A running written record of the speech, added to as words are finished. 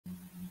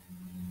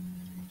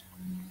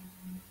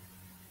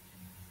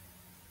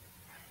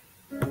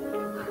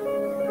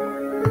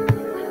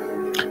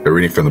A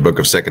reading from the book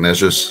of 2nd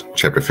Esdras,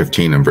 chapter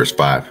 15 and verse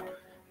 5.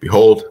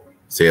 Behold,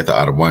 saith the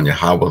Adonai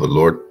Yahawah the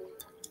Lord,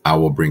 I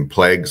will bring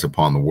plagues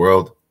upon the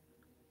world,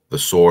 the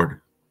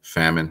sword,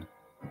 famine,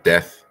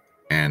 death,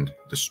 and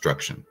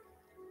destruction.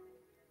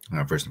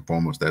 First and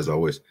foremost, as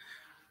always,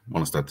 I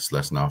want to start this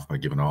lesson off by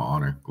giving all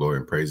honor, glory,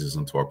 and praises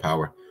unto our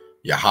power.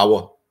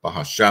 YAHAWAH,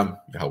 BAHASHAM,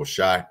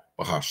 YAHAWASHI,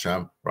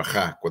 BAHASHAM,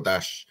 RAWCHAA,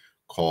 QUADASH,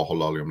 Call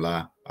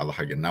HALALYAM,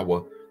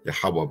 AHTHA,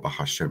 YAHAWAH,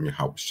 BAHASHAM,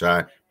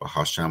 YAHAWASHI,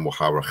 BAHASHAM,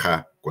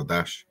 RAWCHAA,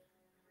 QUADASH.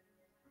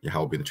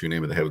 Yahawah be the true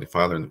name of the Heavenly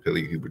Father in the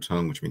Paleo Hebrew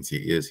tongue, which means He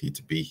is, He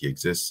to be, He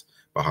exists.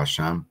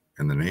 BAHASHAM,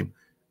 in the name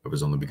of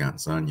His only begotten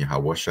Son,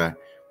 YAHAWASHI,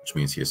 which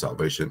means He is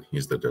salvation, He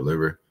is the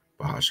deliverer.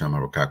 BAHASHAM,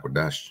 RAWCHAA,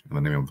 QUADASH, in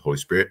the name of the Holy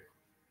Spirit.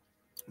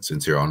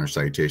 Sincere honor,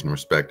 salutation, and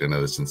respect, and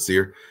other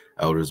sincere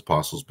elders,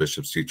 apostles,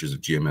 bishops, teachers of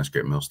GMS,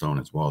 Great Millstone,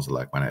 as well as the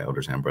like-minded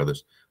elders and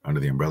brothers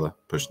under the umbrella,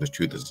 pushing this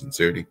truth and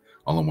sincerity,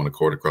 all in one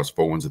accord across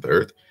four winds of the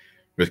earth,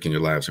 risking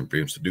your lives and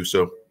freedoms to do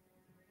so,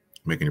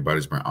 making your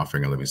bodies burnt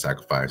offering a living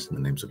sacrifice in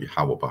the names of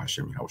Yahawah,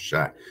 BAHASHAM,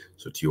 YAHAWASHI.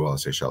 So to you all I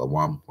say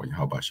SHALALYAM, or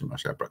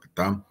YAHAWASHI,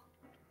 BARAK,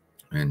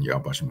 and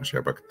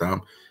YAHAWASHI,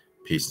 BARAK.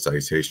 Peace and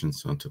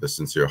salutations unto the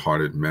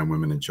sincere-hearted men,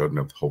 women, and children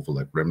of the hopeful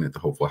like remnant, the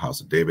hopeful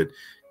house of David,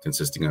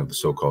 consisting of the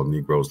so-called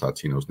Negroes,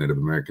 Latinos, Native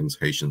Americans,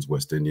 Haitians,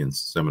 West Indians,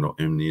 Seminole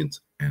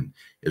Indians, and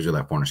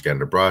Israelite foreigners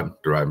scattered abroad,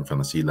 deriving from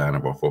the seed line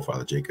of our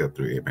forefather Jacob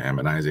through Abraham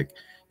and Isaac.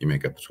 You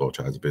make up the 12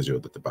 tribes of Israel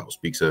that the Bible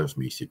speaks of.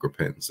 May you seek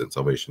repentance and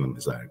salvation in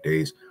these latter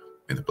days.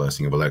 May the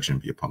blessing of election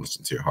be upon the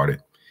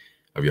sincere-hearted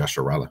of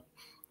Yasharahla.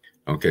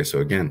 Okay, so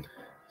again,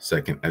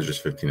 2nd Esdras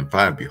 15 and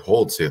 5.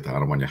 Behold, saith the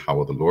Adonai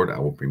Yahawah the Lord, I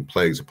will bring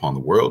plagues upon the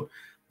world,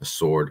 the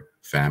sword,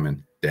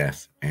 famine,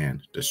 death,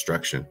 and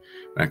destruction.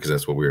 Right? Because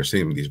that's what we are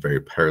seeing in these very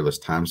perilous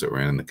times that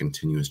we're in, the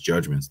continuous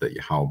judgments that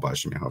Yahawah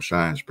BAHASHAM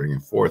YAHAWASHI is bringing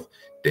forth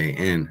day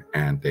in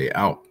and day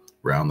out,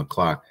 round the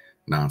clock,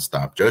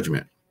 non-stop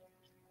judgment.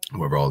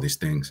 However, all these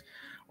things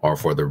are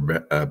for the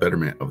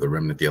betterment of the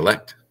remnant, the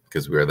elect,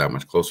 because we are that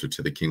much closer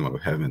to the kingdom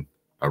of heaven,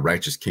 a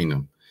righteous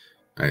kingdom,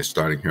 right?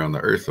 Starting here on the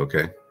earth,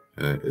 okay,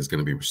 is going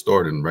to be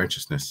restored in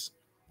righteousness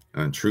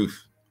and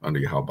truth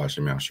under Yahawah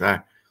BAHASHAM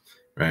YAHAWASHI.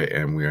 Right,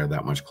 and we are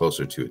that much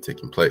closer to it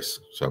taking place.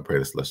 So I pray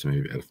this lesson may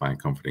be edifying,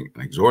 comforting,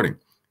 and exhorting,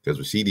 because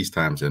we see these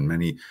times, and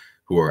many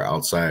who are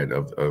outside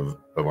of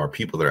our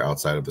people that are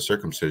outside of the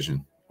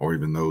circumcision, or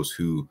even those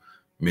who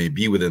may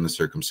be within the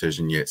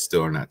circumcision yet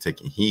still are not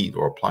taking heed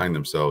or applying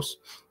themselves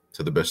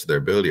to the best of their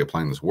ability,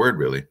 applying this word,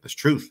 really, this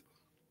truth.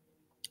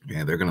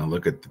 And they're going to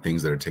look at the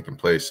things that are taking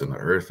place in the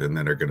earth, and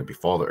then they're going to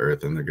befall the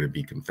earth, and they're going to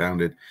be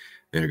confounded.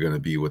 They're going to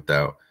be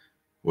without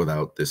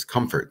this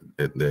comfort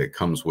that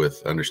comes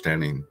with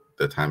understanding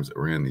the times that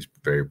we're in, these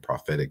very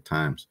prophetic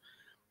times.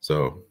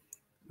 So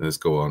let's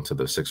go on to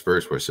the 6th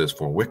verse, where it says,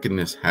 for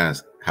wickedness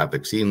hath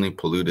exceedingly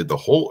polluted the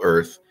whole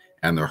earth,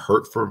 and their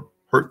hurtful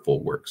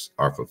works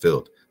are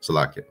fulfilled.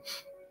 Salakia.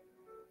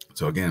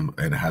 So again,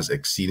 it has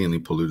exceedingly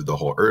polluted the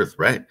whole earth,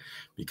 right?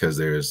 Because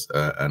there's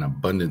an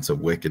abundance of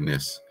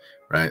wickedness,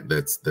 right?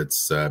 That's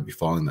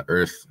befalling the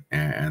earth,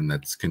 and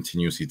that's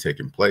continuously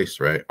taking place,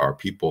 right? Our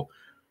people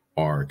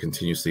are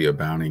continuously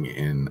abounding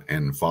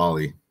in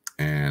folly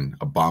and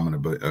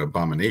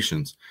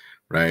abominations,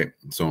 right?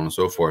 So on and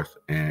so forth,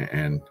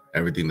 and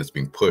everything that's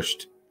being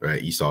pushed,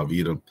 right? Esau of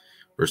Edom,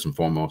 first and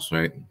foremost,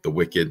 right? The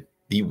wicked,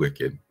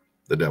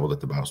 the devil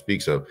that the Bible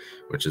speaks of,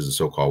 which is the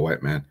so-called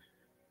white man,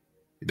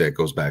 that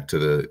goes back to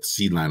the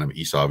seed line of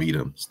Esau of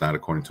Edom. It's not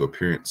according to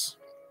appearance,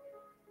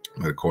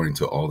 but according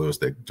to all those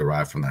that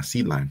derive from that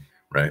seed line,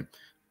 right?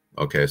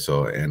 Okay,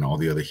 so, and all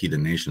the other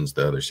heathen nations,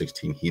 the other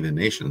 16 heathen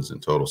nations in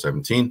total,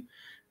 17,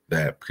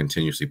 that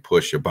continuously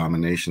push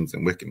abominations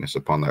and wickedness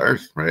upon the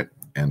earth, right?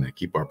 And they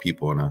keep our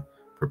people in a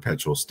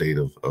perpetual state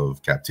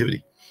of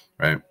captivity,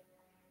 right?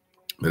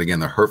 But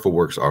again, the hurtful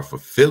works are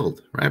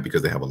fulfilled, right?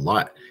 Because they have a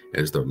lot. It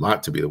is their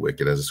lot to be the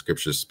wicked, as the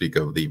scriptures speak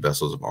of the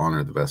vessels of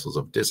honor, the vessels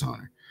of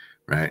dishonor,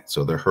 right?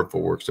 So their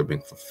hurtful works are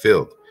being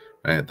fulfilled,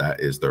 right? That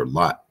is their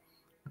lot.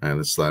 All right,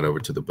 let's slide over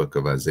to the book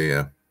of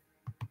Isaiah,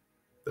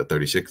 the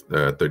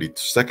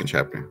 32nd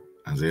chapter,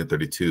 Isaiah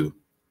 32,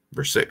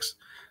 verse 6.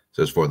 It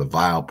says, for the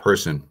vile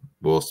person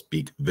will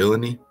speak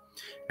villainy,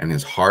 and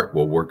his heart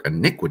will work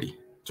iniquity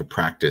to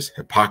practice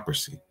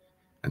hypocrisy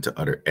and to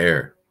utter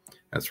error.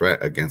 That's right,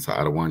 against the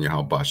Adonai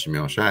Yahawah BAHASHAM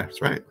YAHAWASHI.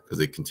 That's right, because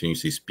they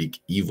continuously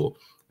speak evil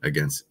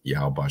against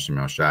Yahawah BAHASHAM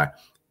YAHAWASHI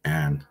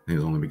and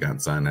his only begotten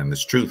Son and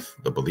this truth,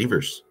 the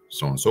believers,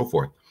 so on and so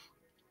forth.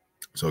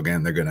 So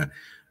again, they're going to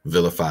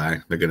vilify,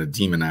 they're going to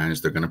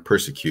demonize, they're going to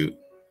persecute,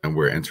 and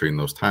we're entering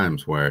those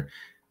times where,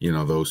 you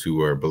know, those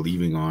who are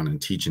believing on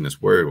and teaching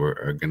this word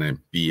are going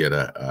to be at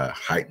a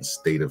heightened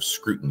state of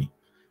scrutiny,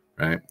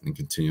 right? And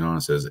continue on,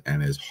 it says,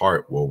 and his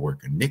heart will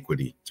work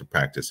iniquity to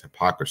practice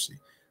hypocrisy.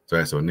 So,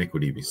 right, so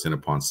iniquity be sin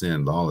upon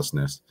sin,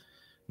 lawlessness,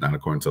 not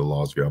according to the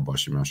laws of Yahawah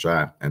BAHASHAM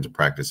YAHAWASHI, and to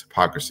practice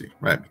hypocrisy,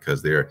 right?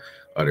 Because they're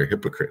utter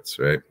hypocrites,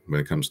 right? When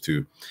it comes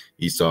to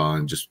Esau,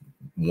 and just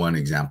one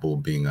example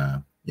being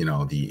you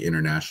know, the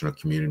international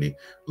community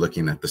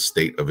looking at the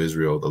state of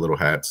Israel, the little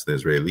hats, the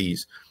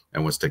Israelis,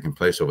 and what's taking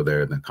place over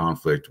there in the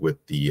conflict with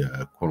the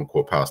quote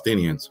unquote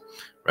Palestinians,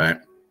 right?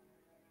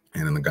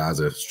 And in the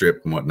Gaza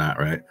Strip and whatnot,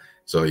 right?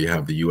 So you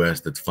have the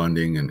U.S. that's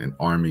funding and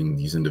arming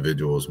these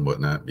individuals and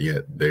whatnot, but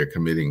yet they're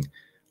committing,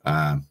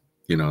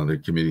 you know, they're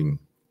committing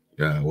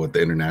what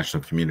the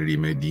international community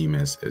may deem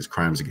as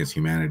crimes against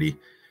humanity,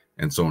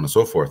 and so on and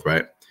so forth,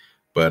 right?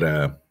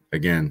 But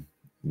again,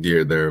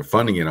 they're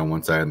funding it on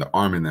one side and they're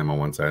arming them on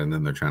one side, and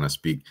then they're trying to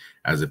speak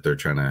as if they're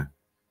trying to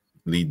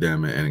lead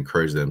them and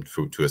encourage them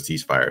to a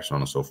ceasefire, so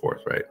on and so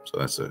forth, right? So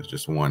that's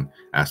just one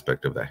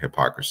aspect of that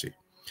hypocrisy.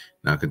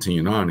 Now,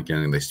 continuing on,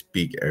 again, they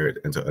speak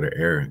and to utter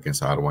error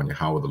against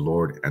YAHWAH the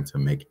Lord, and to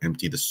make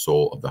empty the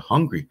soul of the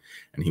hungry,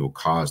 and he will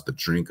cause the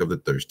drink of the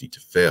thirsty to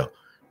fail,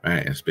 right?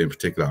 And it's in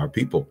particular our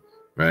people,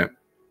 right?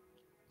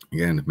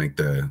 Again, to make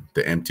the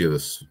empty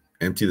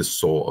the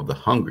soul of the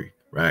hungry,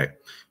 right?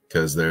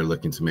 Because they're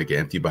looking to make it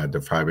empty by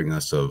depriving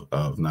us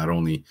of not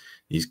only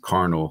these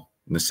carnal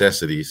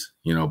necessities,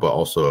 you know, but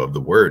also of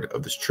the word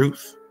of this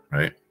truth,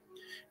 right?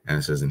 And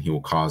it says, and he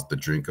will cause the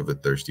drink of the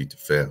thirsty to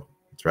fail.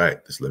 That's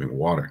right, this living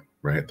water,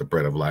 right? The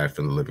bread of life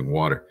and the living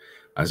water.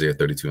 Isaiah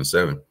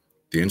 32:7.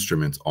 The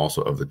instruments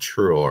also of the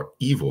churl are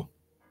evil.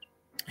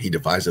 He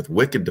deviseth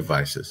wicked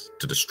devices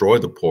to destroy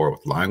the poor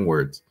with lying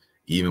words,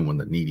 even when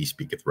the needy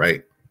speaketh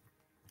right.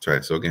 That's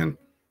right. So again,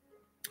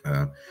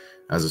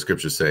 as the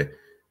scriptures say,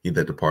 he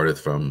that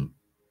departeth from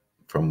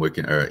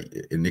wicked or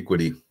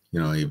iniquity, you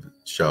know, he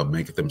shall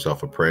maketh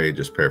himself a prey,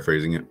 just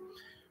paraphrasing it,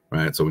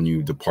 right? So when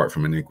you depart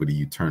from iniquity,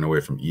 you turn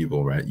away from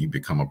evil, right? You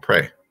become a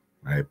prey,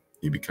 right?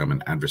 You become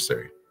an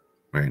adversary,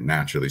 right?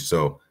 Naturally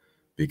so,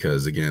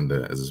 because again,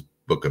 as this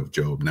book of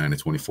Job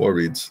 9:24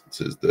 reads, it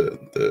says the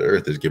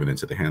earth is given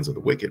into the hands of the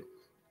wicked.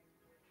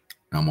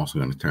 Now I'm also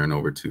going to turn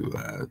over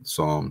to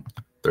Psalm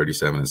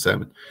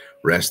 37:7.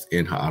 Rest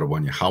in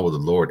YAHWAH the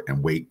Lord,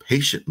 and wait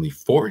patiently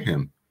for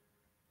him.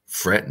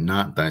 Fret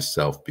not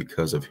thyself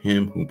because of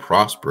him who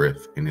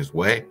prospereth in his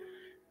way,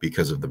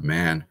 because of the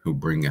man who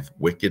bringeth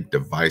wicked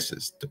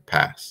devices to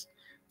pass.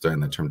 So,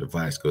 and the term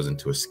device goes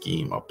into a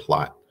scheme, a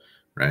plot,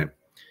 right?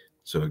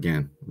 So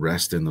again,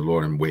 rest in the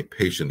Lord and wait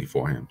patiently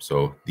for him.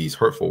 So these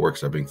hurtful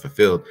works are being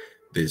fulfilled.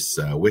 This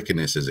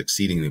wickedness is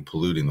exceedingly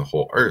polluting the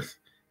whole earth.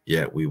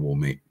 Yet we will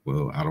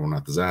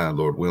AHTHA,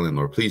 Lord willing,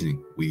 Lord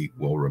pleasing, we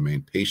will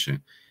remain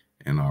patient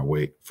in our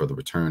wait for the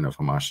return of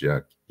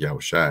Hamashiach,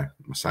 Yahushua,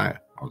 Messiah,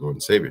 our Lord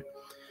and Savior.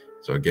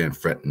 So again,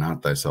 fret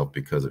not thyself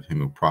because of him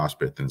who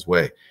prospereth in his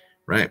way,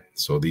 right?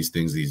 So these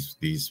things,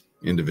 these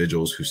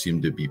individuals who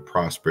seem to be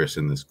prosperous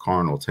in this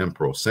carnal,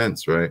 temporal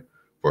sense, right,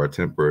 for a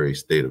temporary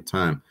state of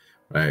time,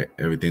 right,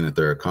 everything that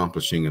they're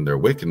accomplishing in their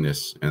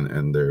wickedness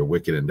and their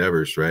wicked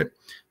endeavors, right,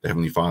 the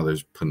Heavenly Father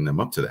is putting them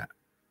up to that,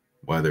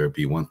 whether it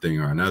be one thing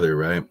or another,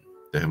 right?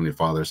 The Heavenly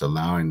Father is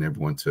allowing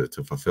everyone to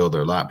fulfill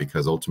their lot,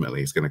 because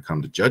ultimately it's going to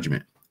come to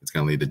judgment. It's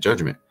going to lead to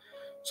judgment.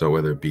 So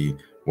whether it be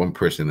one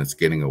person that's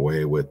getting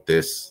away with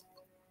this,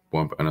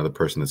 another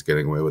person that's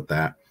getting away with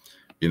that,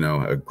 you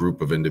know, a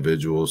group of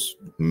individuals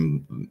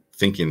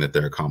thinking that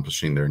they're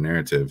accomplishing their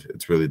narrative,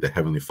 it's really the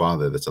Heavenly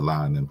Father that's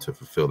allowing them to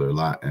fulfill their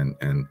lot, and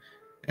they're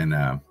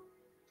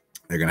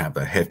going to have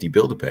a hefty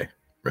bill to pay,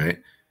 right?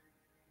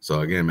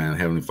 So again, man, the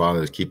Heavenly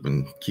Father is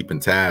keeping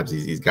tabs.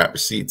 He's got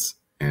receipts,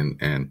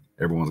 and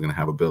everyone's going to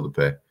have a bill to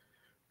pay,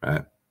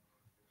 right?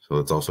 So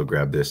let's also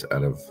grab this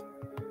out of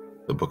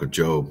the book of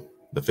Job,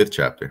 the 5th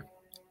chapter,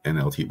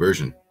 NLT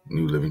version,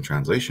 New Living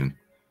Translation.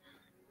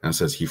 And it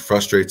says, he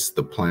frustrates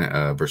the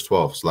plan, verse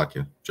 12,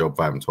 Slakia, Job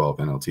 5:12,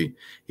 NLT.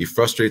 He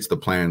frustrates the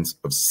plans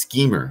of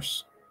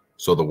schemers,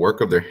 so the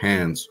work of their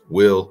hands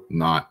will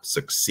not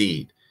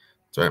succeed.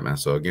 That's right, man.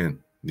 So again,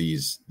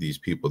 these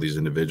people, these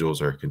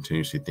individuals are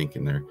continuously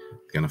thinking they're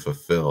going to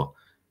fulfill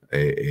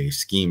a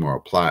scheme or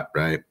a plot,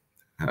 right,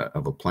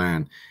 of a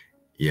plan.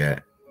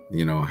 Yet,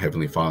 you know,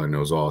 Heavenly Father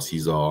knows all,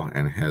 sees all,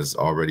 and has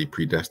already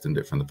predestined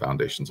it from the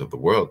foundations of the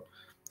world.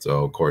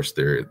 So, of course,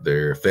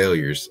 their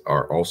failures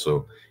are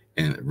also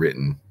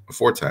written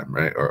aforetime,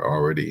 right, are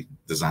already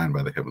designed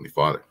by the Heavenly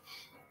Father.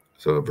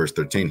 So, verse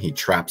 13, he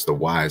traps the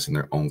wise in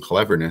their own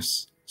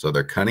cleverness, so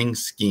their cunning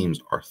schemes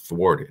are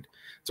thwarted.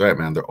 That's right,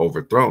 man. They're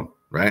overthrown,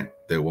 right?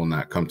 They will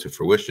not come to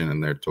fruition in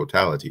their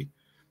totality,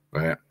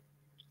 right?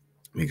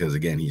 Because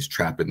again, he's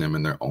trapping them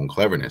in their own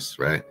cleverness,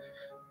 right?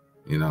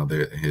 You know,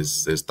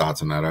 his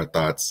thoughts are not our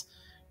thoughts,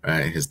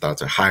 right? His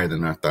thoughts are higher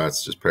than our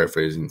thoughts, just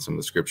paraphrasing some of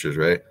the scriptures,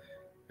 right?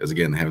 Because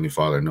again, the Heavenly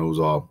Father knows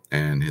all,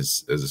 and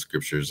as the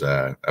scriptures,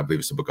 I believe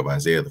it's the book of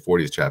Isaiah, the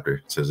 40th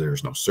chapter, says there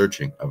is no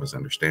searching of his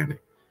understanding.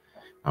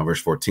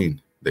 Verse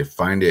 14, they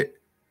find it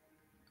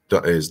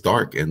is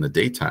dark in the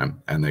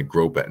daytime, and they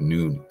grope at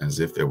noon as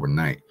if it were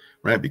night,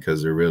 right?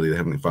 Because they're really, the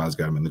Heavenly Father's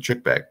got them in the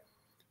trick bag,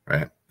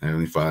 right? The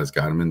Heavenly Father's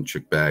got them in the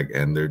trick bag,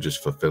 and they're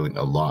just fulfilling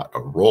a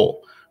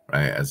role,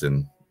 right? As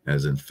in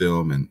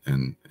film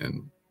and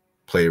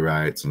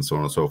playwrights and so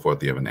on and so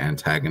forth. You have an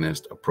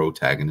antagonist, a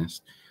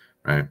protagonist,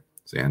 right?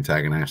 So the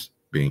antagonist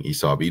being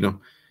Esau of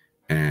Edom,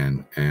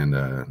 and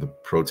the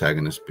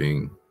protagonist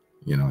being,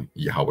 you know,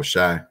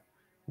 Yahawashi,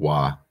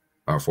 YAHWAH,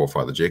 our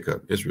forefather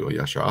Jacob, Israel,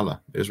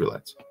 Yasharahla, the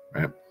Israelites,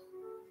 right?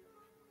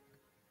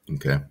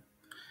 Okay.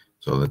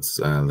 So let's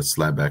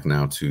slide back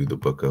now to the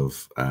book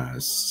of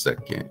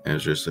Second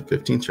Ezra, the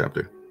 15th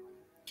chapter.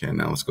 Okay,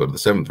 now let's go to the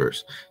 7th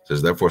verse. It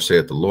says, "Therefore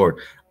saith the Lord,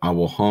 I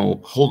will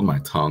hold my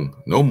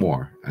tongue no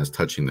more as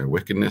touching their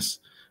wickedness,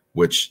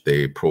 which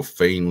they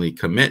profanely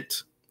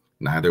commit,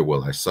 neither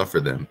will I suffer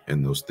them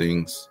in those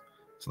things."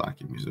 So I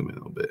can zoom in a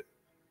little bit.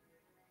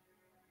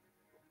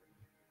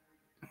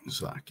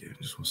 So I can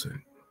just one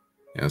second.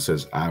 And it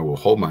says, "I will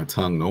hold my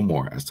tongue no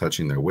more as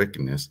touching their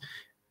wickedness,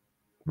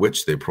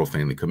 which they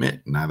profanely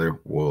commit, neither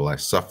will I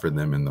suffer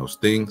them in those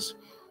things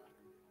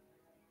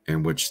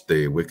in which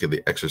they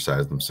wickedly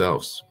exercise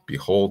themselves.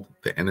 Behold,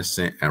 the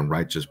innocent and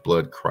righteous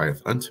blood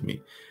crieth unto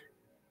me,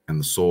 and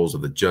the souls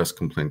of the just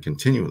complain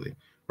continually."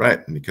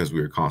 Right? And because we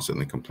are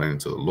constantly complaining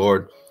to the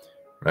Lord,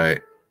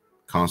 right?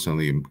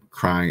 Constantly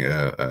crying,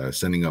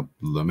 sending up,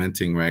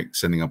 lamenting, right?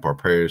 Sending up our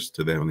prayers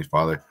to the Heavenly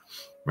Father,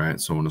 right?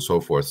 So on and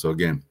so forth. So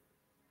again,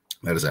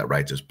 that is that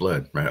righteous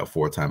blood, right?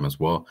 Aforetime as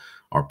well.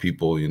 Our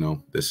people, you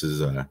know, this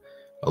is a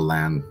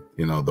land,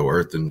 you know, the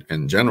earth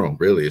in general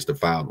really is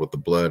defiled with the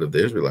blood of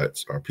the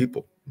Israelites, our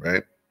people,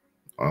 right?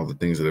 All the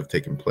things that have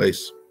taken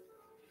place,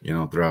 you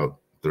know, throughout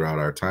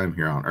our time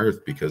here on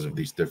earth because of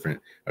these different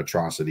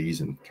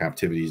atrocities and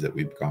captivities that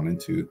we've gone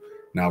into.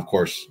 Now, of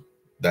course,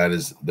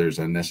 there's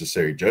a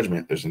necessary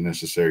judgment. There's a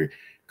necessary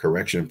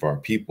correction for our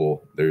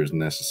people. There's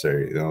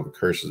necessary, you know, the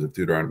curses of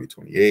Deuteronomy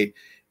 28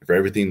 for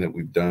everything that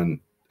we've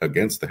done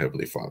against the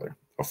Heavenly Father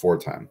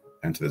aforetime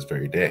and to this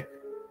very day.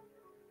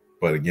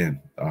 But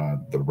again,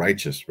 the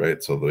righteous,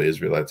 right? So the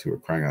Israelites who are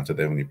crying out to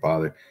the Heavenly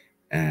Father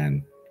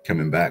and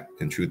coming back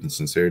in truth and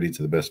sincerity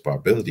to the best of our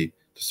ability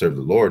to serve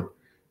the Lord,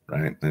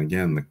 right? And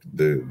again,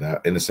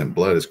 that innocent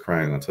blood is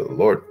crying unto the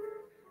Lord,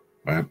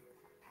 right?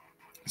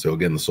 So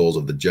again, the souls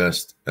of the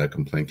just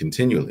complain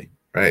continually,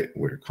 right?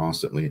 We're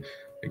constantly,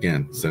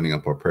 again, sending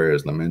up our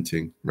prayers,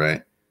 lamenting,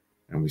 right?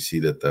 And we see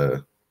that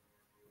the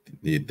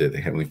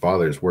Heavenly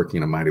Father is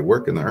working a mighty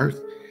work in the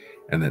earth,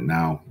 and that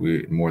now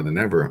we more than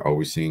ever are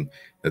we seeing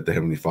that the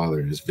Heavenly Father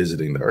is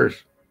visiting the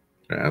earth,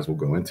 as we'll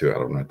go into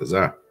out of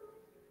Nahtazah.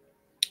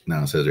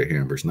 Now it says right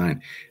here in verse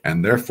 9,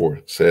 "And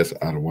therefore says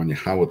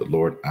YAHWAH the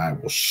Lord, I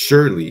will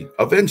surely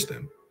avenge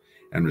them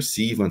and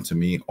receive unto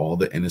me all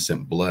the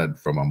innocent blood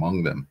from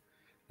among them."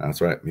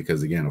 That's right,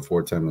 because again,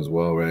 aforetime as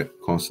well, right?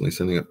 Constantly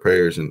sending up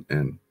prayers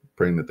and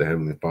praying that the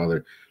Heavenly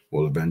Father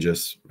will avenge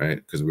us, right?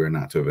 Because we are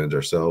not to avenge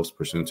ourselves,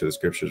 pursuant to the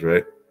scriptures,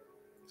 right?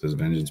 It says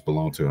vengeance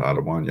belongs to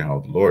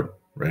YAHWAH the Lord,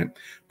 right?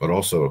 But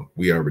also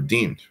we are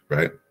redeemed,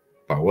 right?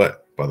 By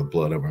what? By the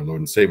blood of our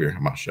Lord and Savior,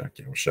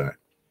 YAHAWASHI.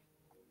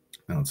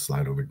 Now let's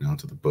slide over down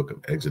to the book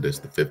of Exodus,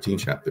 the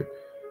 15th chapter.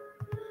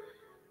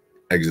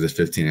 Exodus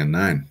 15 and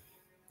 9.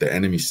 "The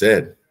enemy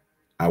said,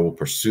 I will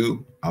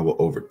pursue, I will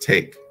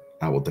overtake,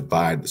 I will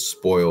divide the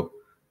spoil.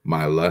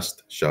 My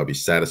lust shall be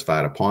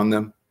satisfied upon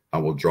them. I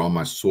will draw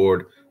my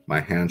sword, my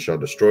hand shall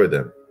destroy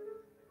them."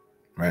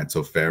 Right?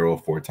 So Pharaoh,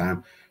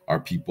 aforetime, our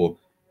people,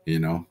 you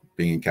know,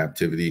 being in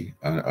captivity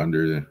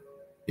under,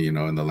 you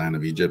know, in the land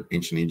of Egypt,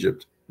 ancient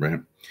Egypt,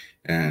 right?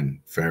 And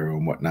Pharaoh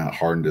and whatnot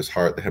hardened his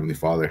heart. The Heavenly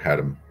Father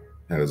had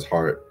his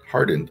heart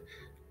hardened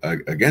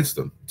against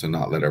them to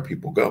not let our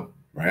people go,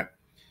 right?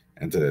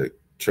 And to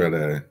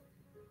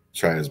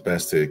try his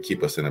best to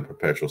keep us in a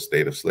perpetual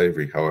state of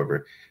slavery.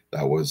 However,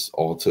 that was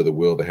all to the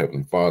will of the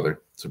Heavenly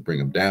Father to bring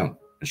him down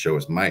and show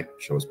his might,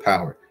 show his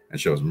power, and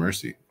show his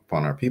mercy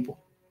upon our people.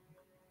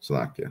 So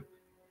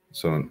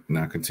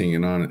now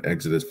continuing on in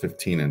Exodus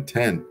 15 and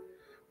 10,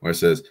 where it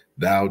says,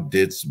 "Thou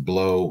didst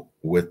blow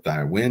with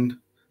thy wind,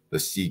 the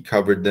sea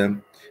covered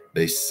them,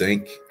 they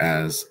sank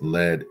as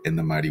lead in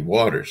the mighty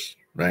waters."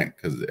 Right?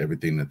 Because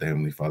everything that the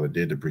Heavenly Father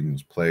did to bring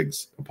those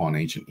plagues upon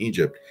ancient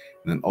Egypt,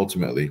 and then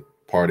ultimately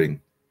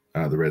parting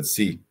the Red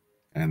Sea,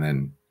 and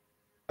then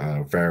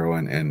Pharaoh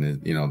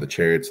and you know, the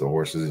chariots, the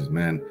horses, his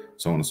men,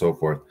 so on and so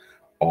forth,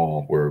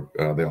 all were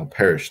they all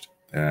perished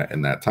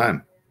in that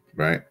time,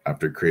 right?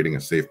 After creating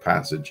a safe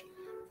passage,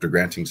 after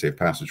granting safe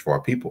passage for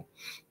our people.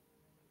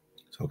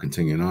 So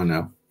continuing on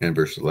now, in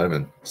verse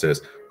 11 it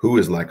says, "Who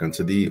is like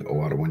unto thee, O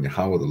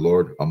YAHWAH the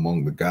Lord,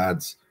 among the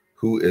gods?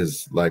 Who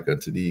is like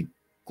unto thee,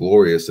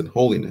 glorious in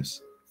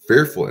holiness,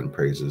 fearful in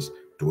praises,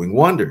 doing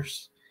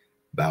wonders?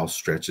 Thou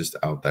stretchest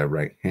out thy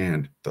right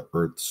hand, the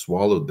earth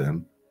swallowed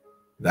them.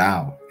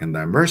 Thou, in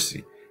thy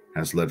mercy,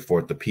 hast led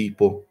forth the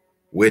people,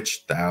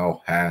 which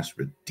thou hast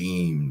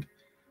redeemed.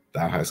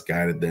 Thou hast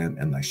guided them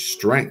in thy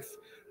strength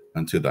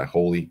unto thy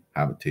holy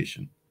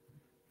habitation."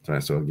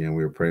 So again,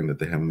 we were praying that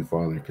the Heavenly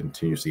Father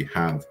continuously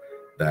have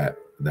that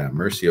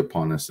mercy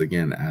upon us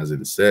again, as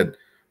it is said,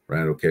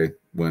 right? Okay,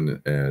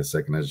 when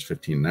 2 Ezra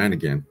 15:9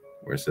 again,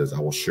 where it says, "I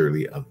will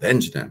surely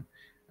avenge them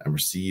and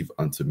receive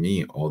unto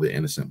me all the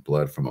innocent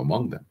blood from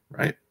among them,"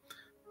 right?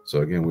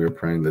 So again, we are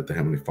praying that the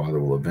Heavenly Father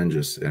will avenge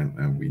us,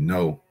 and we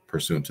know,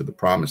 pursuant to the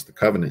promise, the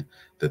covenant,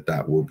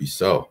 that will be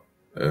so,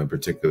 in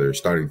particular,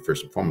 starting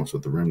first and foremost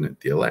with the remnant,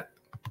 the elect,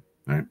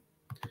 right?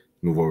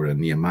 Move over to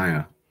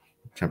Nehemiah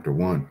chapter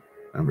 1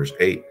 and verse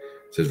 8.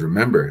 It says,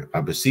 remember,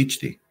 I beseech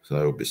thee.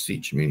 So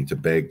beseech, meaning to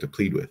beg, to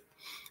plead with.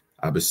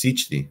 I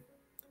beseech thee,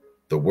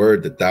 the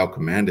word that thou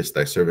commandest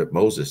thy servant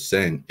Moses,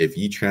 saying, if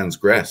ye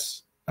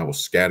transgress, I will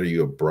scatter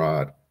you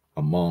abroad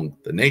among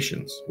the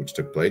nations, which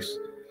took place,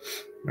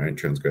 right?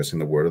 Transgressing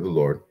the word of the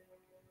Lord.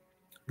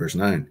 Verse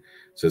 9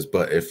 says,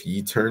 but if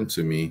ye turn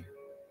to me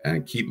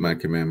and keep my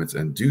commandments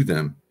and do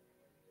them,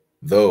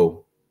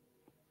 though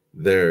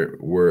there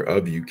were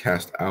of you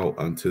cast out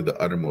unto the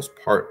uttermost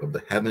part of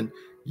the heaven,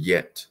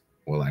 yet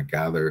will I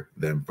gather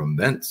them from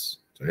thence.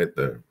 So hit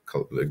the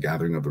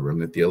gathering of the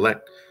remnant, the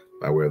elect,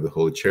 by way of the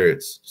holy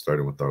chariots,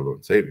 starting with our Lord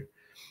and Savior,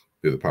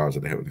 through the powers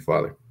of the Heavenly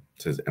Father.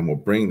 It says, and will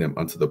bring them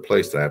unto the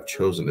place that I have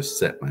chosen to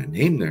set my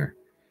name there.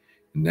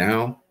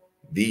 Now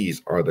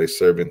these are thy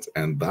servants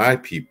and thy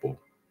people,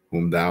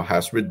 whom thou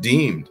hast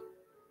redeemed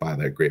by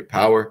thy great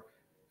power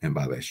and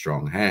by thy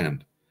strong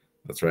hand.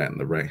 That's right, in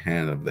the right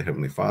hand of the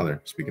Heavenly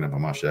Father, speaking of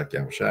HaMashiach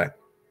YAHAWASHI,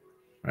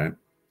 right?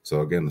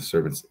 So again, the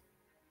servants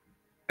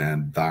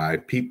and thy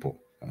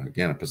people,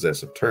 again, a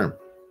possessive term,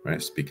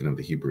 right? Speaking of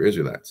the Hebrew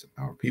Israelites,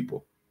 our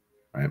people,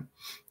 right?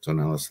 So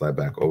now let's slide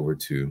back over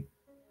to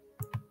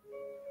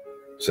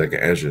 2nd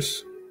Ezra.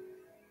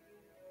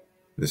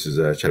 This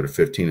is chapter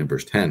 15 and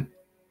verse 10.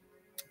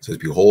 It says,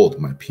 behold,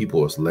 my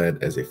people is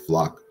led as a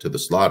flock to the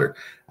slaughter.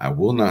 I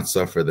will not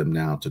suffer them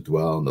now to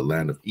dwell in the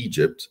land of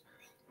Egypt,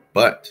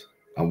 but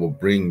I will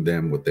bring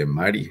them with a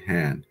mighty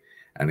hand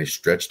and a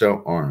stretched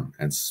out arm,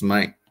 and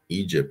smite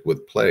Egypt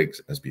with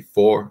plagues as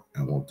before,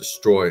 and will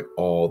destroy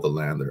all the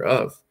land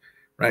thereof.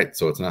 Right?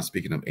 So it's not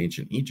speaking of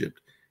ancient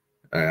Egypt.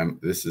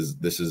 This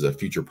is a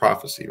future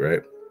prophecy,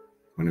 right?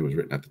 When it was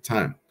written at the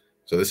time.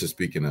 So this is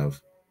speaking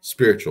of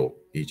spiritual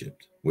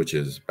Egypt, which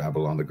is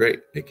Babylon the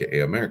Great,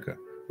 aka America,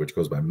 which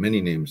goes by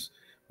many names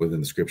within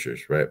the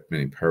scriptures, right?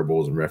 Many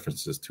parables and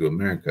references to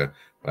America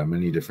by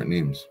many different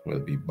names,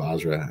 whether it be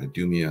Basra,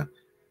 Idumea,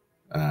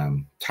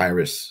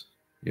 Tyrus,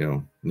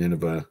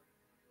 Nineveh,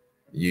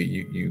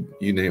 you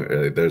name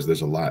it.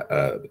 There's a lot,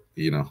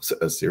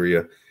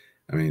 Assyria.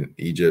 I mean,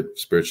 Egypt,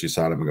 spiritually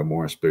Sodom and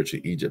Gomorrah,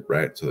 spiritually Egypt,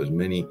 right? So there's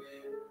many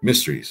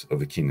mysteries of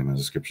the kingdom as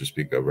the scriptures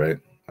speak of, right?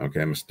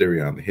 Okay,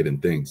 mysterion, the hidden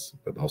things,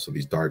 but also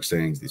these dark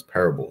sayings, these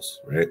parables,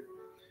 right?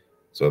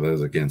 So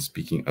there's, again,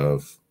 speaking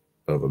of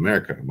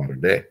America, modern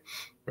day,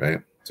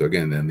 right? So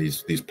again, then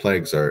these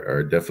plagues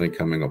are definitely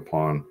coming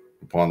upon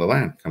the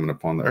land, coming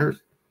upon the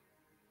earth.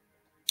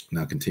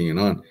 Now continuing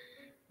on,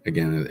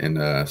 again in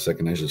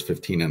 2nd Ezra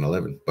 15 and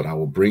 11, but I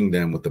will bring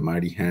them with a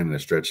mighty hand and a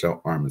stretched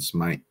out arm, and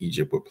smite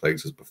Egypt with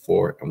plagues as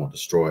before, and will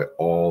destroy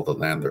all the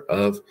land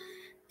thereof.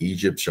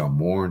 Egypt shall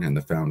mourn, and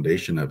the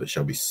foundation of it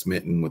shall be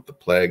smitten with the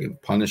plague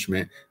and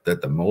punishment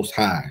that the Most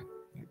High,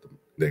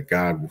 that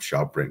God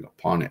shall bring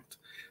upon it.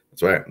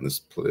 That's right. And this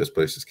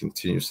place is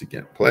continuously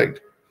getting plagued,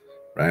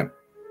 right?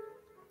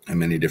 In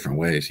many different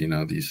ways,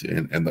 these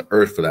and the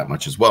earth for that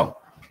much as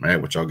well,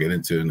 right? Which I'll get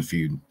into in a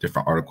few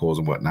different articles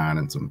and whatnot,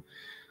 and some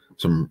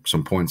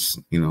points,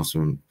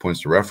 some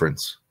points to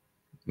reference.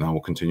 Now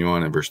we'll continue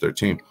on in verse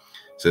 13. It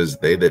says,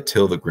 they that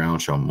till the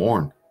ground shall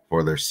mourn,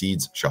 for their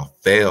seeds shall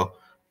fail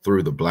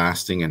through the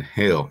blasting and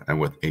hail, and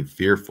with a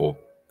fearful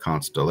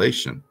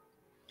constellation.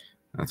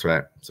 That's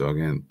right. So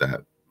again,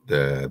 that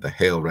the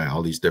hail, right?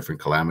 All these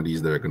different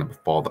calamities that are going to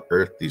befall the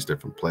earth, these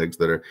different plagues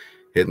that are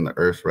hitting the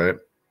earth, right?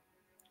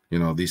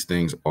 These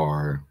things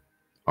are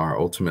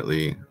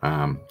ultimately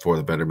for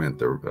the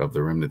betterment of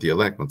the remnant, the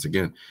elect, once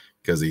again,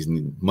 because these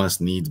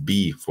must needs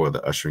be for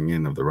the ushering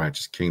in of the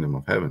righteous kingdom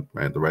of heaven,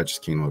 right? The righteous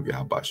kingdom of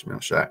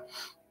YAHAWASHI.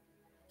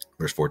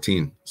 Verse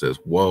 14 says,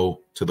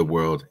 woe to the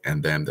world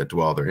and them that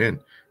dwell therein,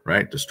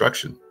 right?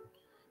 Destruction.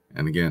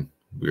 And again,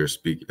 we are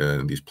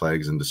speaking these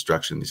plagues and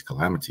destruction, these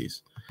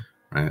calamities,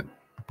 right?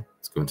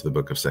 Let's go into the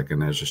book of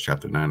 2nd Ezra,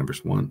 chapter 9 and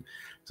verse 1.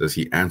 It says,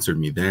 he answered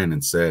me then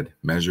and said,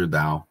 measure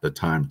thou the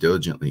time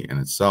diligently in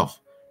itself,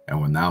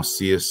 and when thou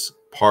seest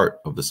part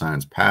of the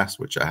signs past,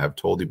 which I have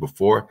told thee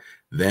before,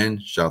 then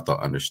shalt thou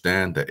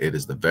understand that it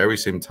is the very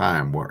same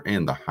time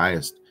wherein the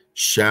highest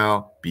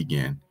shall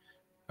begin,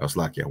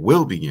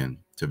 will begin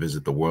to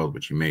visit the world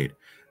which he made.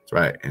 That's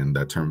right. And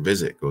that term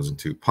visit goes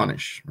into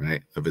punish,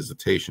 right? A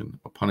visitation,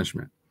 a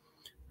punishment,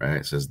 right?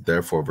 It says,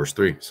 therefore, verse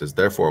 3, it says,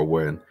 therefore,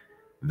 when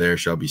there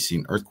shall be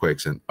seen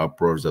earthquakes and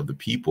uproars of the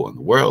people in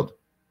the world,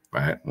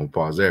 right? We'll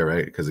pause there,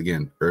 right? Because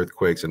again,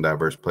 earthquakes in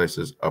diverse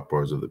places,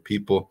 uproars of the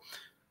people.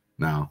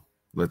 Now,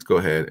 let's go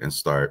ahead and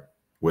start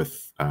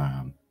with,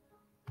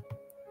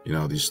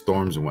 these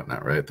storms and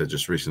whatnot, right? That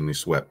just recently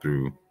swept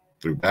through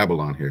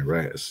Babylon here,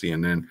 right?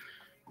 CNN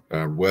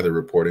weather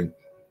reporting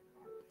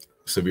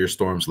severe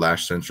storms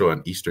lashed central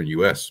and eastern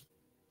U.S.,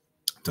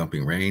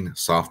 dumping rain,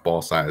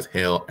 softball-sized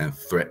hail, and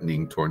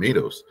threatening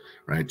tornadoes,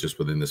 right? Just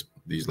within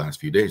these last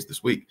few days,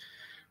 this week,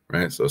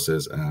 right? So it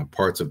says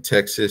parts of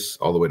Texas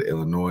all the way to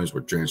Illinois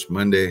were drenched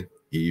Monday,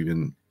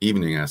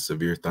 evening as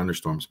severe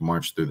thunderstorms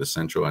marched through the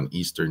central and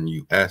eastern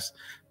U.S.,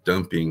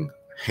 dumping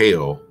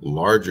hail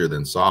larger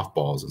than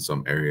softballs in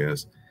some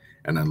areas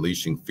and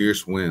unleashing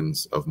fierce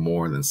winds of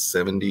more than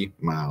 70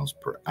 miles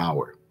per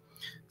hour.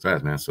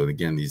 fast, man. So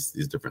again, these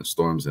different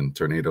storms and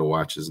tornado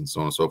watches and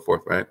so on and so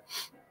forth, right?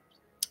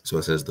 So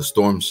it says the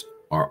storms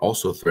are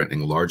also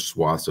threatening large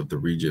swaths of the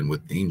region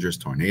with dangerous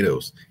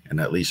tornadoes, and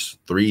at least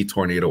 3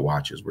 tornado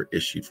watches were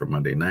issued for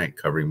Monday night,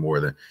 covering more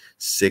than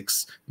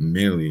 6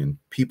 million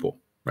people,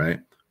 right?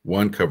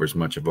 One covers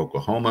much of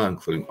Oklahoma,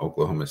 including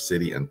Oklahoma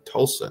City and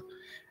Tulsa,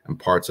 and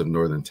parts of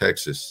northern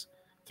Texas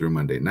through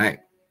Monday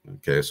night.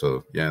 Okay,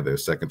 so yeah, the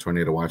second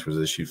tornado watch was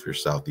issued for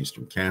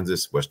southeastern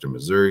Kansas, western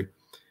Missouri,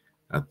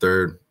 a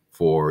third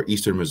for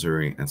eastern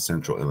Missouri and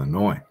central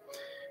Illinois.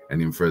 And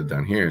even further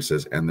down here, it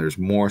says, and there's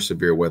more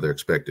severe weather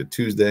expected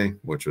Tuesday,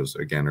 which was,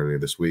 again, earlier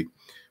this week,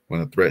 when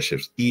the threat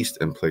shifts east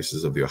and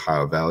places of the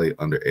Ohio Valley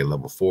under a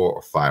level 4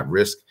 or 5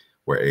 risk,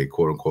 where a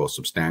quote-unquote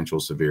substantial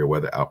severe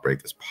weather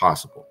outbreak is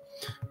possible,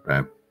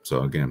 right?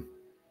 So, again,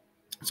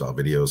 it's all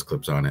videos,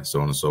 clips on it,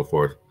 so on and so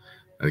forth.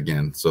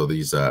 Again, so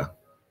these,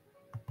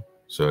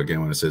 so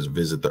again, when it says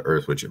visit the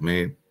earth which it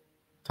made,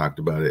 talked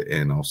about it,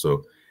 and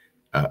also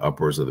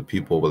upwards of the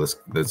people. But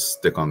let's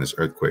stick on this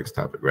earthquakes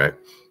topic, right?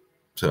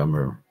 So I'm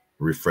going to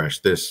refresh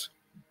this,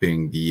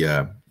 being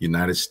the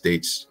United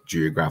States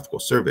Geographical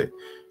Survey,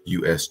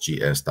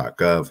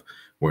 usgs.gov,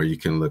 where you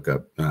can look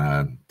up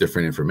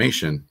different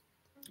information,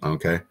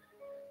 okay?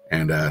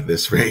 And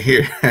this right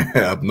here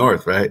up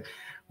north, right?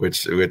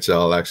 Which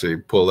I'll actually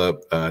pull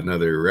up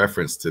another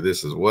reference to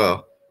this as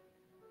well.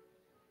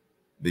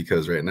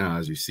 Because right now,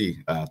 as you see,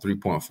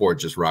 3.4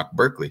 just rocked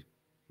Berkeley,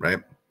 right?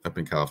 Up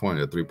in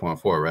California,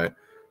 3.4, right?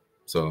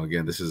 So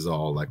again, this is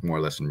all like more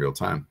or less in real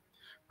time,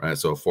 right?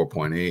 So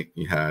 4.8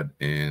 you had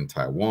in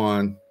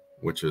Taiwan,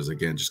 which was,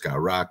 again, just got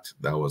rocked.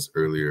 That was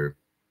earlier,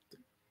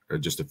 or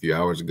just a few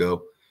hours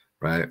ago,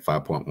 right?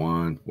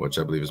 5.1, which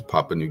I believe is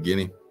Papua New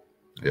Guinea.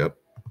 Yep.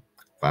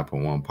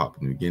 5.1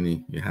 Papua New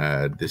Guinea. You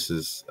had, this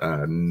is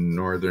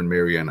Northern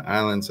Mariana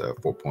Islands at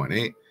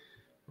 4.8,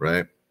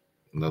 right?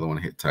 Another one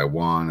hit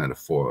Taiwan at a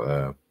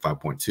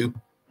 5.2,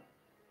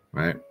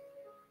 right?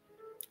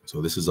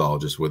 So this is all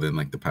just within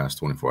like the past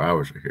 24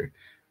 hours right here,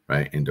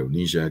 right?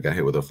 Indonesia got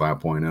hit with a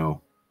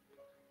 5.0,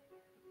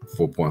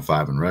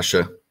 4.5 in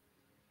Russia.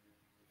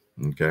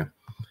 Okay.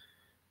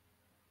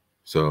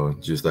 So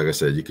just like I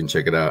said, you can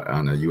check it out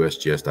on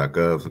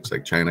usgs.gov. Looks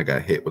like China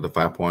got hit with a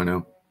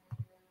 5.0,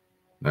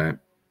 right?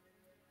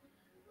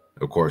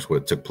 Of course,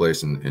 what took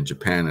place in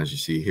Japan, as you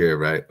see here,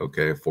 right?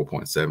 Okay,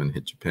 4.7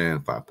 hit Japan,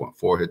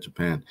 5.4 hit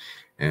Japan.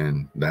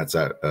 And that's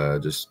at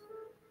just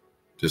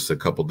a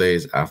couple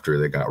days after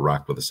they got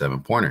rocked with a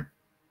 7-pointer,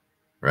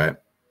 right?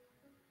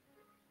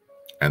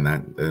 And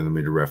that, let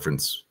me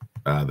reference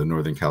the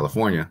Northern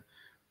California,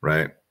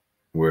 right?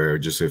 Where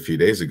just a few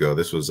days ago,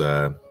 this was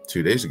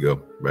 2 days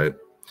ago, right?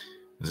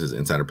 This is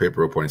Insider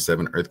Paper reporting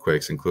 7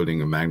 earthquakes,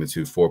 including a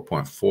magnitude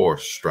 4.4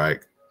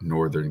 strike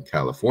Northern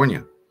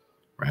California,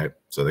 right?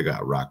 So they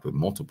got rocked with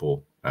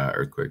multiple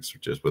earthquakes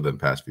just within the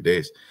past few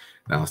days.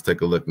 Now let's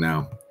take a look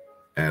now.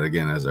 And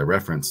again, as I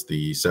referenced,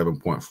 the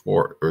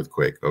 7.4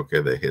 earthquake, okay,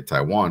 that hit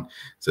Taiwan,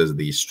 says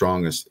the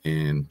strongest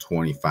in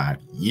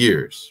 25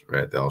 years,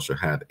 right? They also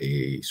had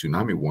a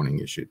tsunami warning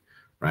issued,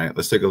 right?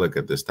 Let's take a look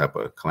at this type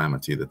of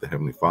calamity that the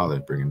Heavenly Father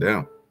is bringing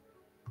down.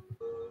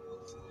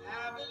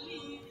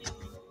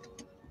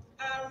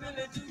 I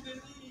really do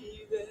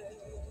believe it.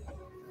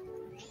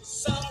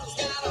 Someone's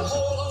got a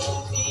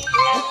hold on me.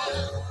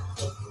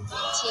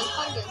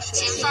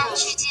 前方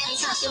区间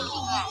侧右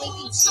外规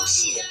定速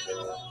限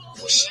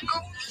50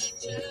公里。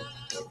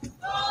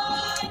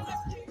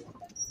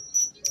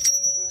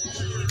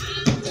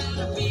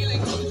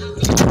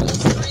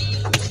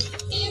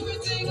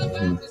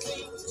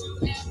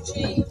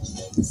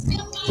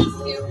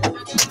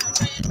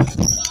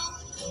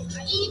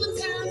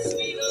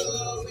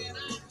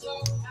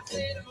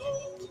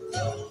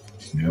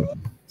Yep.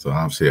 So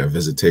obviously a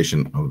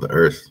visitation of the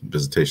earth,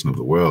 visitation of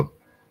the world.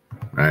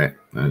 Right,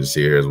 and you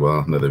see here as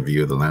well another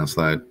view of the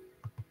landslide.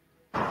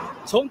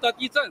 从的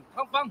地震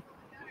汤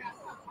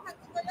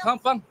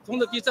方，从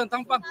的地震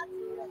汤方。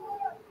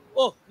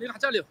哦，你哪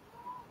家里？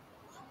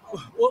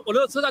我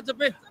的车在这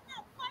边。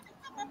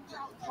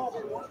All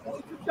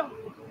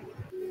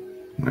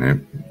right,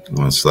 I'm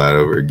gonna slide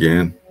over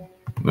again.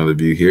 Another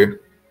view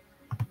here.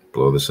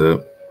 Blow this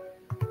up.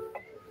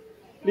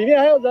 里面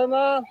还有人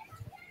吗？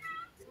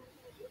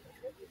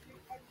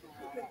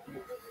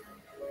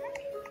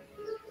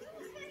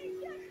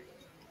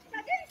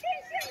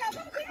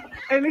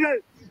 哎，那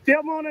个不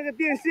要摸那个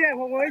电线，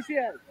很危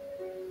险！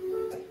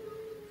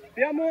不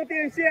要摸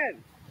电线。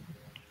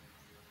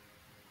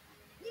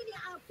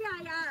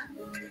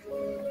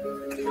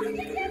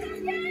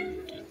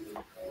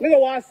那个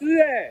瓦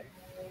斯哎，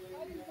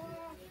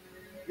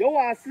有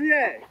瓦斯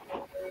哎。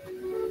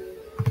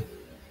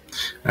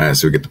All right,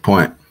 so we get the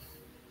point.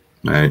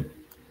 All right.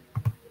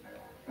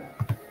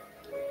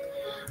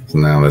 So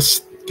now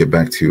let's get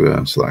back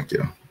to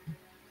Slovakia.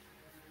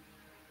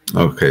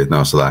 Okay,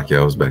 no,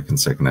 Slovakia. I was back in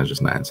 2nd Esdras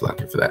 9.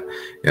 Slovakia for that.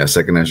 Yeah,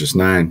 2nd Esdras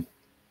 9.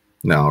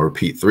 Now I'll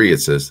repeat 3. It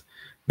says,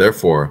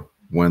 therefore,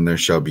 when there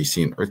shall be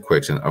seen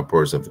earthquakes and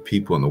uproars of the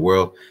people in the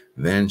world,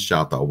 then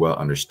shalt thou well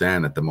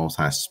understand that the Most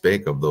High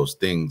spake of those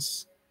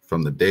things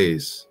from the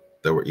days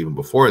that were even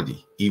before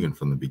thee, even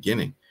from the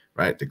beginning,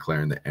 right?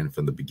 Declaring the end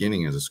from the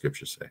beginning, as the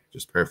scriptures say,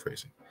 just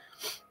paraphrasing.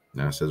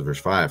 Now it says verse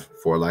 5,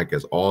 for like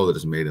as all that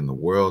is made in the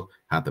world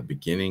hath a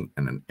beginning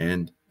and an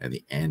end, and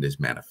the end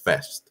is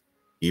manifest,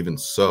 even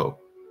so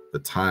the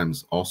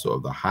times also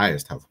of the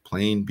highest have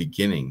plain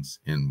beginnings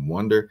in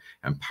wonder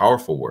and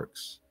powerful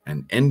works,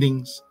 and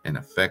endings and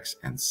effects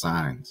and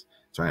signs.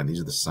 That's right. And these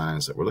are the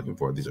signs that we're looking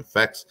for, these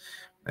effects.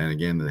 And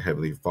again, the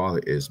Heavenly Father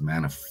is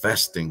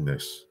manifesting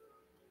this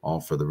all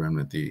for the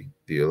remnant, the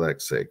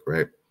elect's sake,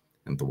 right?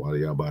 And the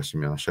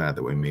YAHAWASHI,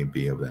 that we may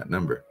be of that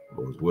number,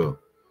 Lord's will.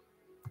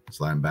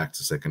 Sliding back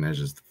to 2nd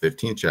Ezra, the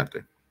 15th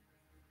chapter.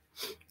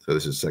 So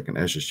this is 2nd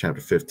Ezra chapter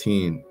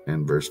 15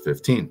 and verse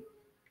 15.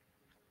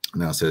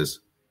 Now it says,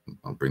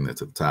 I'll bring that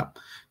to the top.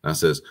 Now it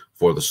says,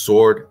 for the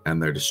sword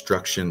and their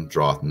destruction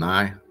draweth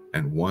nigh,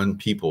 and one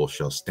people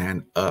shall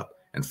stand up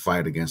and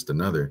fight against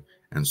another,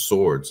 and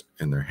swords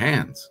in their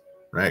hands.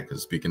 Right?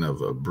 Because speaking of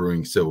a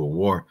brewing civil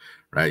war,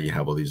 right, you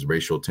have all these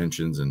racial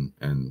tensions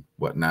and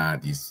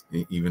whatnot. These,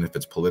 even if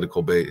it's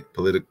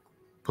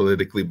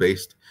politically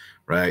based,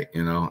 right?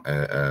 You know,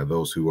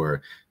 those who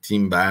are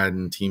Team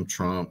Biden, Team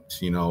Trump,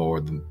 you know,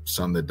 or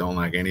some that don't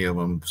like any of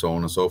them, so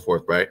on and so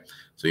forth, right?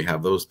 So you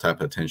have those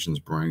type of tensions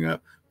brewing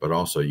up, but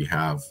also you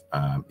have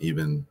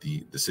even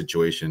the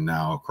situation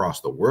now across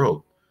the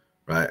world,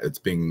 right? It's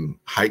being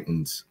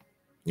heightened,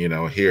 you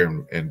know,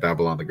 here in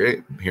Babylon the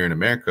Great, here in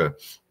America,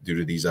 due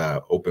to these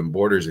open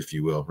borders, if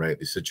you will, right?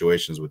 These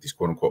situations with these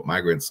quote unquote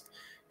migrants,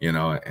 you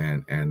know,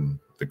 and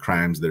the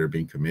crimes that are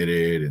being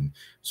committed and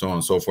so on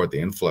and so forth, the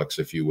influx,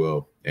 if you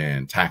will,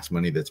 and tax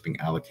money that's being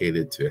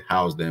allocated to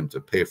house them, to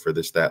pay for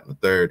this, that, and the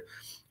third,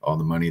 all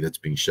the money that's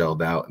being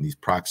shelled out in these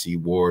proxy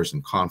wars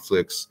and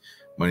conflicts,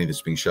 money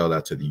that's being shelled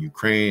out to the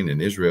Ukraine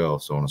and Israel,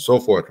 so on and so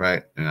forth,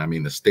 right? And I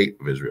mean the state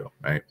of Israel,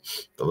 right?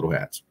 The little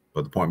hats.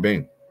 But the point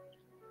being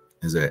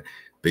is that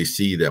they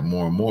see that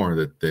more and more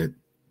that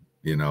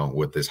you know,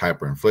 with this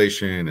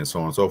hyperinflation and so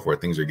on and so forth,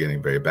 things are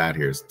getting very bad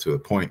here, to a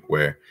point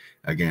where,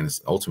 again,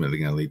 it's ultimately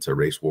going to lead to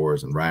race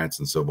wars and riots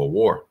and civil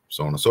war,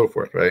 so on and so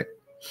forth, right?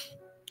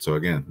 So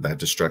again, that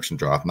destruction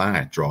draweth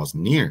nigh, draws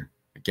near.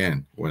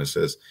 Again, when it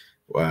says,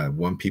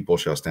 one people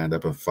shall stand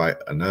up and fight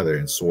another,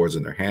 and swords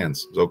in their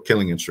hands. So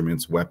killing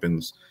instruments,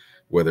 weapons,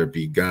 whether it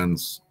be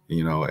guns,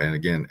 you know, and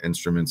again,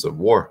 instruments of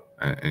war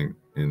and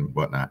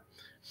whatnot,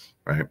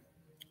 right?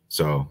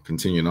 So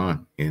continuing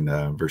on in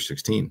verse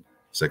 16,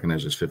 2nd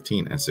Ezra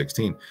 15 and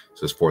 16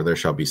 says, for there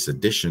shall be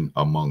sedition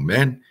among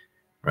men,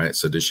 right?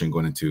 Sedition,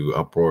 going into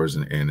uproars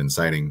and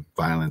inciting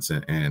violence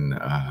and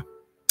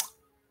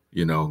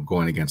you know,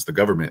 going against the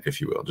government, if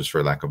you will, just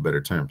for lack of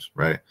better terms,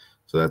 right?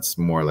 So that's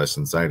more or less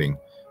inciting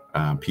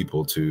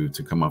people to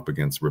come up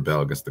against,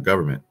 rebel against the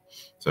government.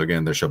 So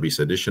again, there shall be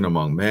sedition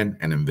among men,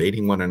 and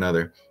invading one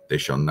another. They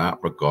shall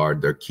not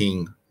regard their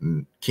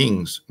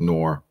kings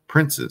nor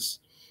princes,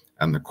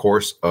 and the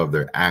course of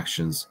their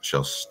actions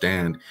shall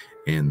stand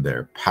in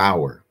their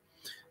power.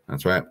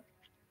 That's right.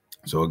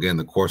 So again,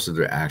 the course of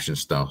their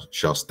actions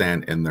shall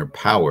stand in their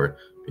power,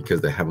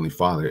 because the Heavenly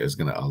Father is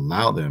going to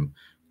allow them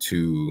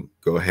to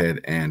go ahead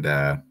and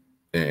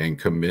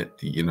commit,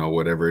 you know,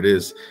 whatever it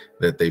is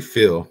that they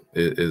feel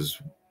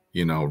is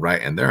you know,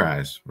 right in their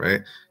eyes,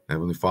 right? The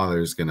Heavenly Father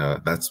is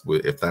gonna,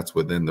 if that's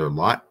within their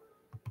lot,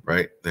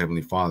 right? The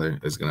Heavenly Father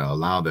is gonna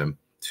allow them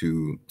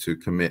to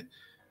commit,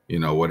 you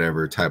know,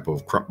 whatever type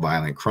of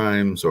violent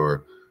crimes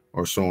or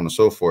so on and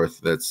so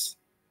forth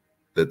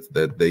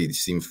that they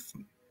seem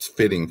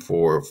fitting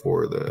for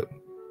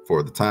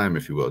the time,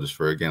 if you will, just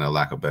for, again, a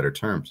lack of better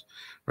terms,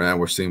 right? And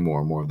we're seeing more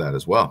and more of that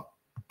as well,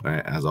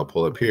 right? As I'll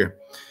pull up here,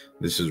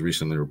 this is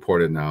recently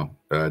reported now,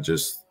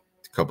 just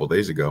a couple of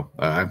days ago,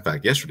 in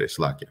fact, yesterday,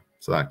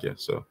 Slovakia.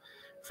 So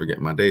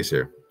forget my days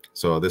here.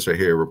 So this right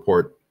here,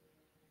 report: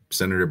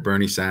 Senator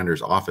Bernie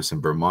Sanders' office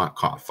in Vermont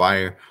caught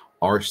fire.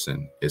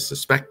 Arson is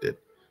suspected,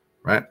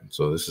 right?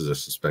 So this is a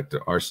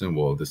suspected arson.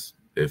 Well,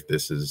 if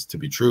this is to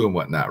be true and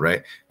whatnot,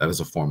 right? That is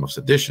a form of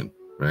sedition,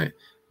 right?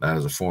 That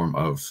is a form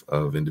of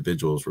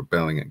individuals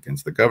rebelling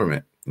against the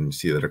government. And you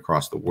see that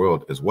across the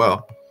world as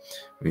well.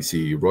 We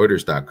see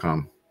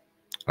Reuters.com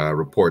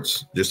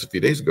reports just a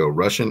few days ago,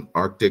 Russian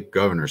Arctic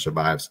governor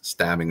survives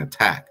stabbing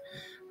attack.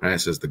 Right? It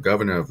says the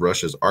governor of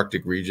Russia's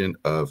Arctic region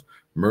of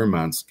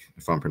Murmansk,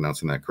 if I'm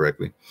pronouncing that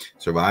correctly,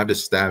 survived a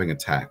stabbing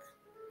attack.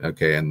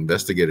 Okay, and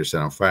investigators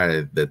said on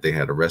Friday that they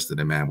had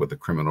arrested a man with a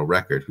criminal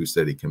record who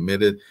said he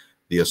committed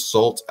the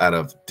assault out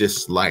of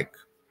dislike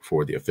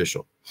for the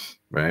official,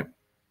 right?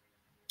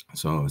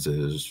 So it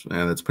says,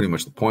 and that's pretty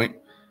much the point.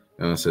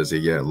 It says that,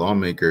 yeah,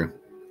 lawmaker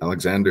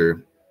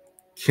Alexander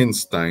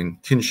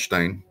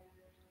Kinstein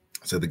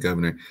said the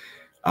governor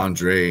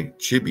Andrei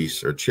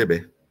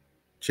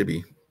Chibi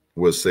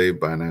was saved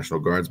by a National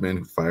Guardsman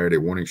who fired a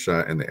warning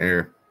shot in the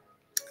air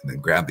and then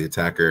grabbed the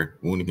attacker,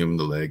 wounding him in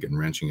the leg and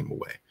wrenching him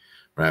away,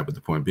 right? But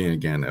the point being,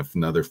 again,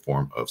 another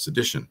form of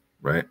sedition,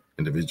 right?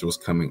 Individuals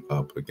coming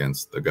up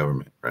against the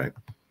government, right?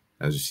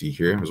 As you see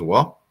here as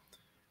well,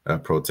 a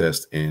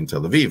protest in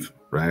Tel Aviv,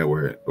 right?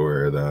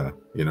 Where the,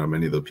 you know,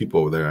 many of the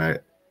people over there, I'm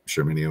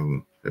sure many of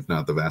them if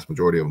not the vast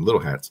majority of them,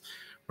 little hats,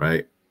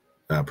 right?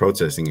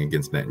 Protesting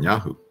against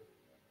Netanyahu.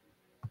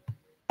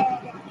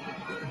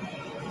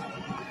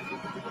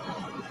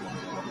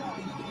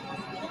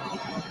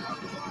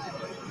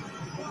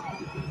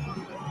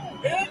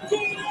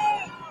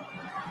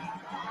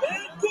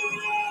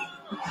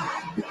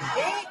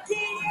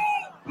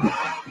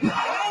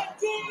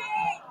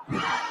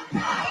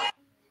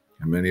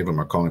 And many of them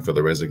are calling for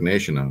the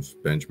resignation of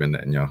Benjamin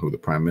Netanyahu, the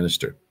prime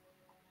minister,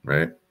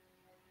 right?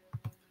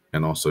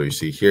 And also you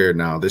see here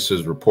now, this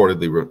is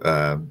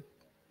reportedly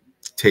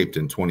taped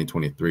in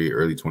 2023,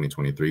 early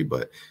 2023,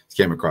 but it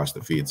came across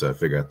the feed, so I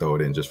figured I'd throw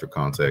it in just for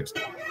context.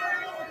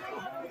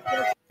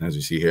 As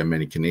you see here,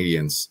 many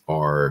Canadians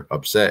are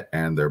upset,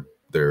 and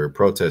they're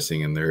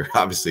protesting, and they're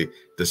obviously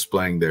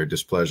displaying their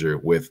displeasure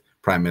with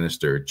Prime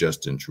Minister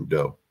Justin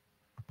Trudeau.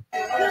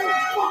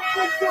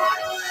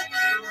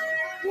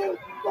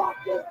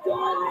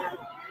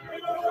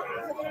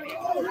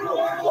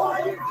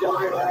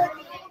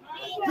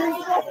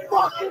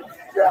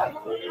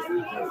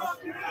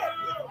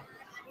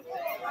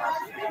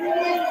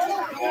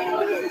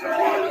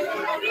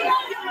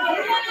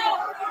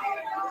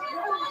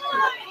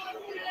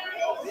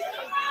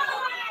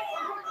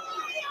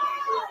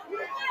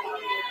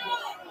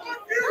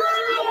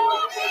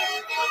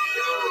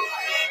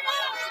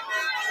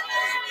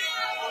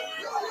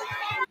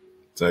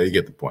 So you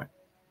get the point,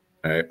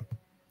 right?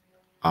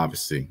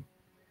 Obviously,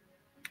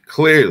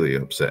 clearly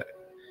upset,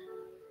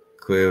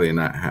 clearly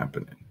not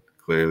happening,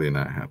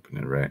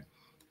 right?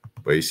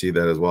 But you see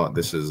that as well.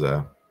 This is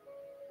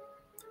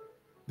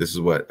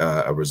what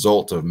a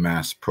result of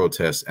mass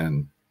protests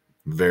and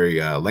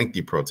very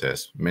lengthy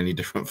protests, many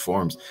different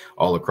forms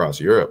all across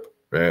Europe,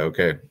 right?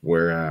 Okay,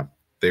 where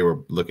they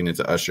were looking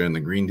into usher in the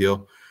Green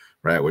Deal,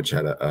 right, which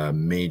had a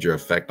major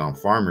effect on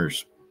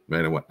farmers,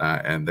 right, and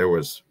whatnot. And there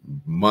was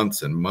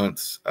months and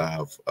months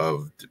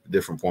of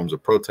different forms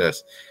of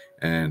protest,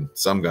 and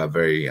some got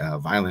very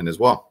violent as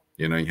well.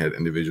 You know, you had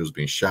individuals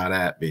being shot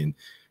at, being,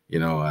 you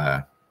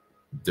know,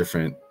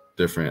 different,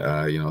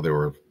 you know, they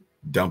were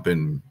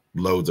dumping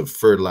loads of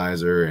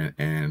fertilizer,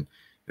 and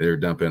they were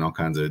dumping all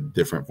kinds of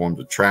different forms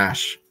of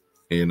trash.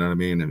 You know what I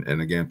mean?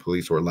 And again,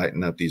 police were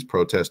lighting up these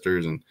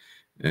protesters, and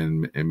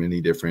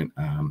many different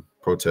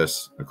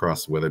protests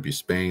across, whether it be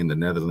Spain, the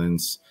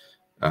Netherlands,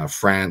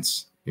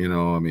 France, you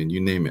know, I mean,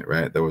 you name it,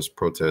 right? There was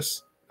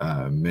protests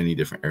many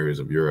different areas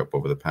of Europe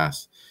over the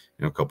past,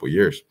 you know, couple of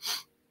years.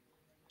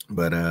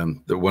 But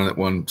the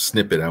one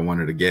snippet I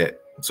wanted to get,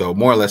 so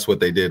more or less what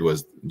they did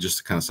was, just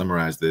to kind of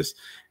summarize this,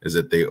 is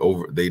that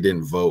they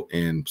didn't vote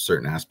in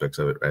certain aspects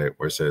of it, right?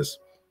 Where it says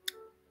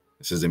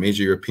a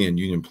major European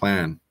Union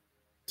plan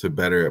to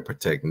better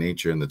protect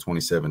nature in the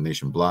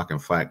 27-nation bloc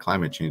and fight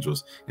climate change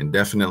was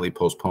indefinitely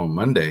postponed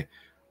Monday,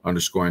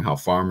 underscoring how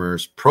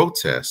farmers'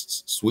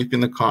 protests sweeping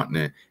the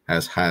continent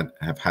have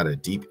had a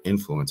deep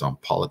influence on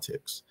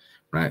politics,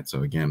 right?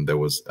 So again, there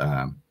was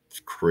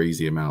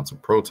crazy amounts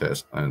of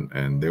protests,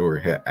 and they were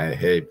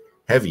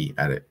heavy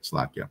at it. It's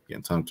like, yeah,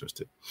 getting tongue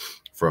twisted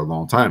for a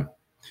long time,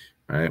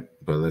 right?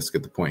 But let's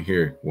get the point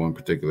here. One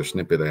particular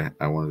snippet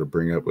I wanted to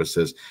bring up, which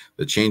says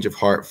the change of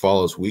heart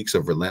follows weeks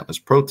of relentless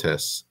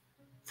protests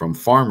from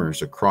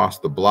farmers across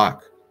the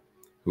bloc,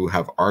 who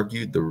have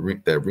argued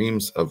that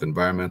reams of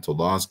environmental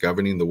laws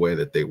governing the way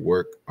that they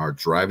work are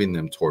driving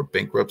them toward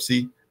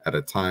bankruptcy at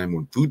a time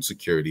when food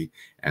security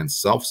and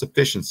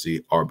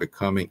self-sufficiency are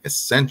becoming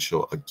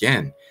essential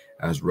again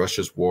as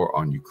Russia's war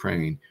on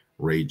Ukraine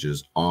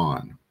rages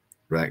on,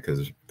 right?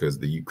 Because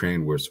the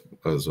Ukraine was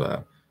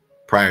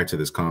prior to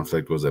this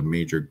conflict was a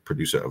major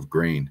producer of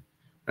grain,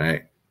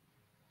 right?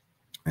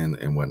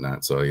 And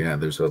whatnot. So yeah,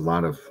 there's a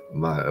lot of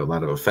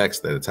effects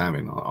that it's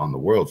having on the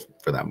world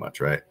for that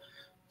much, right?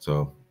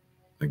 So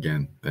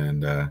again,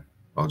 and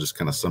I'll just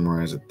kind of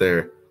summarize it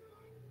there.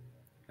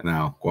 And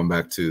now going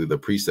back to the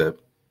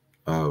precept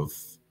of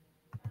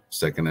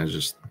 2nd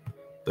Ezra,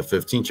 the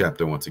 15th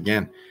chapter once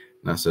again.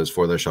 Now it says,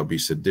 for there shall be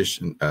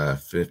sedition,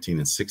 15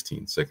 and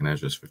 16, 2nd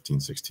Ezra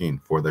 15:16.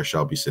 For there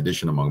shall be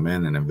sedition among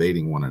men and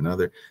invading one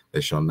another.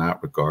 They shall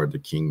not regard the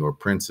king nor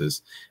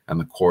princes, and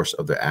the course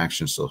of their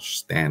actions shall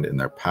stand in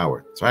their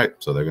power. That's right.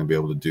 So they're going to be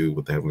able to do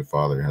what the Heavenly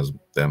Father has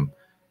them,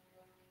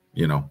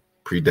 you know,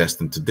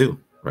 predestined to do,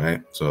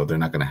 right? So they're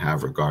not going to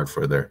have regard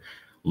for their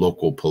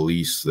local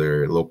police,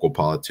 their local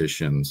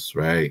politicians,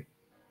 right?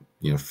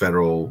 You know,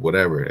 federal,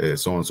 whatever,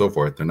 so on and so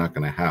forth. They're not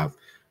going to have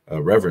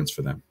reverence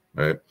for them,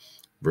 right?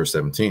 Verse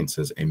 17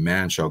 says, a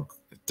man shall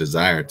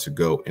desire to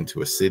go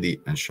into a city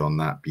and shall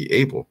not be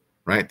able,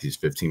 right? These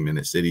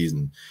 15-minute cities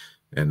and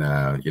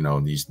you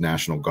know, these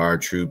National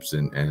Guard troops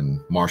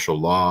and martial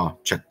law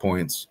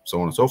checkpoints,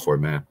 so on and so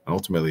forth, man. And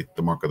ultimately,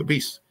 the mark of the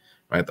beast,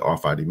 right? The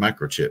RFID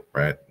microchip,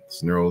 right?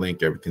 This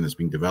Neuralink, everything that's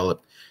being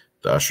developed,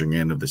 the ushering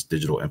in of this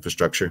digital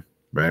infrastructure,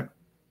 right?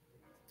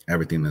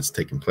 Everything that's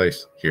taking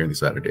place here in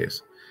these latter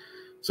days.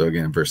 So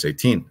again, verse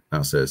 18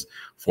 now says,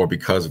 for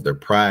because of their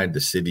pride, the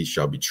cities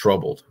shall be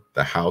troubled,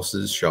 the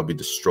houses shall be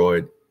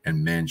destroyed,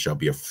 and men shall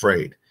be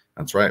afraid.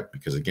 That's right,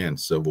 because again,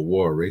 civil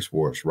war, race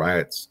wars,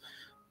 riots,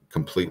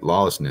 complete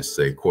lawlessness,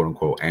 say, quote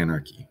unquote,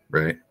 anarchy,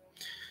 right?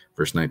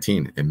 Verse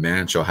 19, a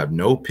man shall have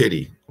no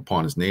pity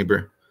upon his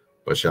neighbor,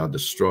 but shall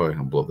destroy.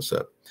 I'll blow this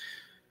up.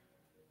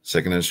 2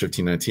 Ezra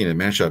 15:19, a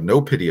man shall have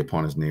no pity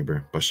upon his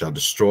neighbor, but shall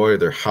destroy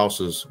their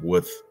houses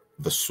with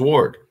the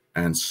sword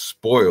and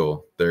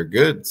spoil their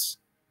goods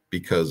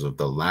because of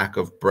the lack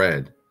of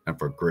bread and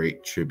for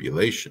great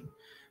tribulation.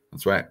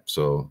 That's right.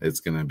 So it's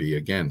going to be,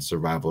 again,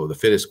 survival of the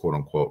fittest, quote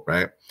unquote,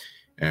 right?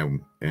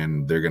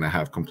 And they're going to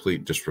have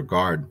complete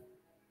disregard,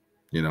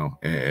 you know,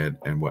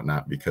 and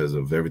whatnot, because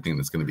of everything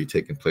that's going to be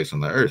taking place on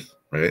the earth,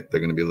 right? They're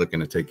going to be looking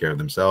to take care of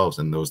themselves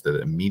and those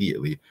that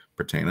immediately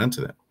pertain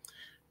unto them,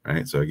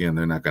 right? So again,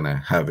 they're not going to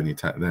have any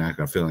type, they're not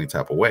going to feel any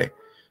type of way,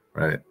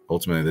 right?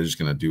 Ultimately, they're just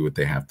going to do what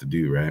they have to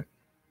do, right?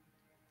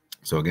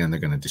 So again, they're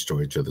going to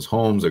destroy each other's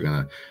homes. They're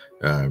going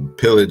to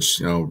pillage,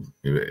 you know,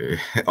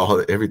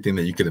 everything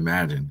that you could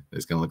imagine.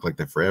 It's going to look like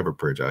the forever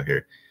purge out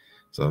here.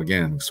 So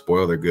again,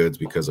 spoil their goods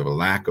because of a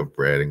lack of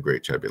bread and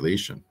great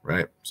tribulation,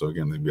 right? So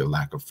again, there'd be a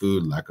lack of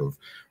food, lack of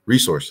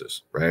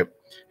resources, right?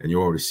 And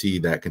you already see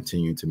that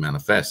continue to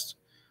manifest,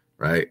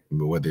 right?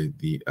 Whether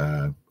the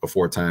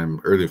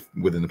aforetime early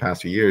within the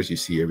past few years, you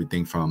see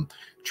everything from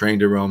train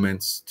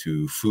derailments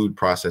to food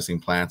processing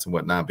plants and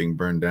whatnot being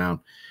burned down,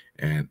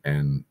 and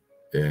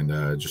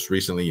just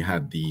recently you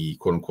had the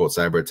quote unquote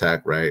cyber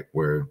attack, right,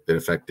 where it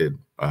affected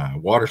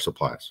water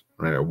supplies,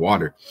 right, or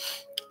water,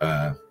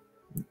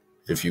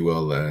 if you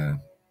will,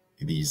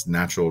 these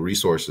natural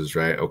resources,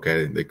 right?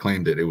 Okay, they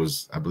claimed that it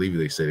was, I believe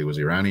they said it was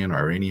Iranian or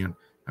Iranian,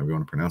 however you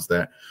want to pronounce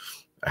that,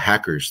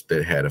 hackers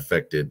that had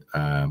affected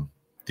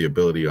the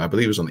ability, I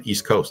believe it was on the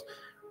East Coast,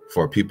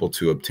 for people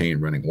to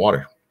obtain running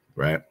water,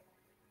 right?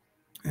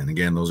 And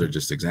again, those are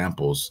just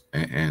examples,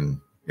 and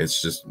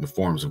it's just the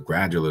forms of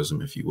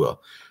gradualism, if you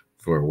will,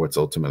 for what's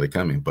ultimately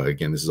coming. But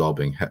again, this is all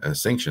being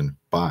sanctioned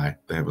by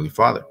the Heavenly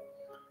Father,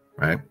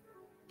 right?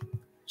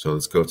 So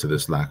let's go to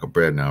this lack of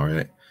bread now,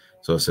 right?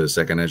 So it says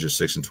 2 Ezra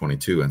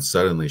 6:22, and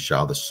suddenly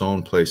shall the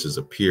sown places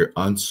appear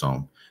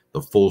unsown,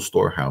 the full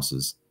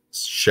storehouses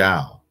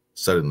shall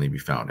suddenly be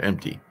found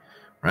empty,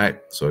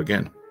 right? So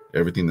again,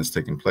 everything that's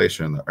taking place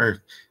here on the earth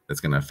that's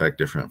going to affect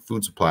different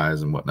food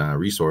supplies and whatnot,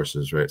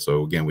 resources, right?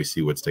 So again, we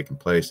see what's taking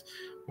place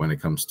when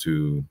it comes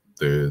to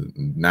the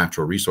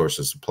natural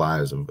resources,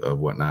 supplies of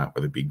whatnot,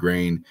 whether it be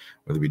grain,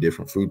 whether it be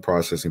different food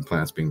processing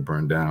plants being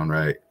burned down,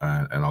 right?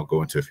 And I'll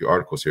go into a few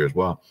articles here as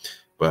well.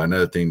 But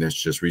another thing that's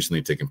just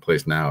recently taken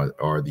place now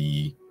are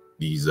these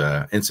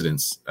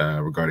incidents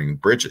regarding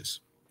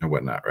bridges and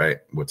whatnot, right?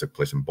 What took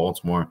place in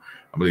Baltimore.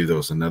 I believe there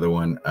was another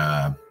one.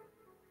 I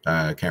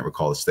can't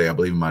recall the state. I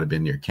believe it might have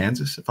been near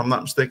Kansas, if I'm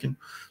not mistaken,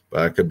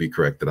 but I could be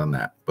corrected on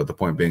that. But the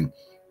point being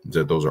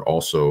that those are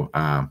also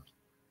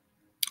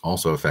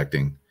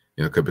affecting,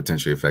 you know, could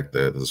potentially affect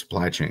the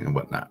supply chain and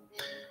whatnot.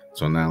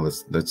 So now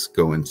let's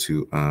go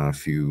into a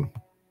few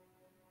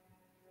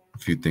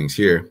things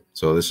here.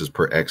 So this is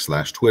per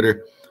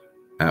X/Twitter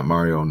at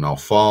Mario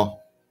Nalfal.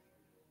 All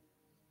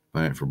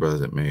right, for brothers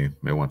that may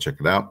want to check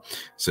it out.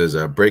 It says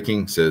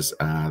breaking, says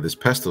this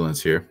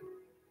pestilence here.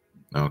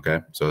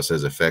 Okay, so it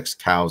says affects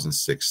cows in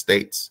 6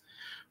 states.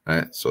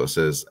 Right, so it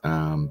says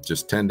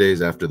just 10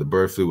 days after the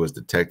bird flu was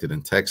detected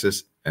in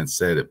Texas and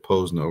said it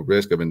posed no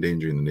risk of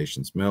endangering the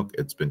nation's milk,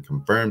 it's been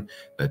confirmed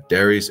that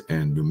dairies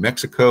in New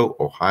Mexico,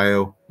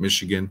 Ohio,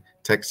 Michigan,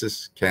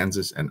 Texas,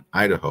 Kansas, and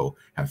Idaho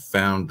have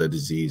found the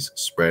disease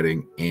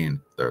spreading in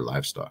their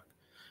livestock.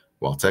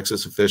 While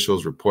Texas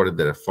officials reported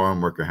that a farm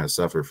worker has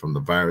suffered from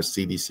the virus,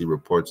 CDC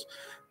reports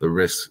the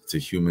risk to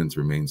humans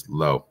remains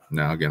low.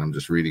 Now, again, I'm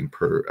just reading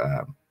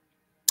per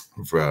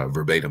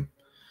verbatim.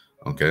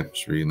 Okay,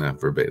 just reading that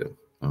verbatim.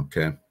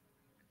 Okay,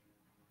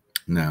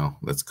 now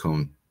let's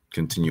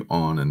continue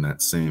on in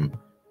that same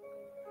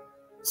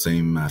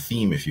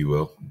theme, if you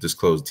will.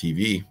 Disclosed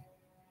TV,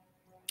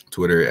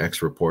 Twitter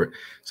X report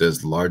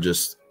says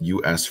largest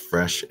U.S.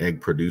 fresh egg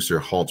producer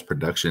halts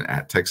production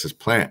at Texas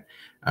plant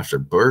after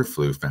bird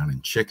flu found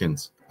in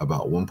chickens.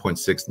 About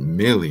 1.6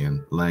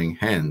 million laying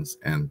hens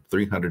and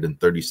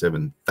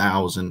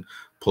 337,000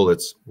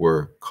 pullets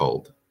were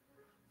culled.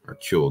 Or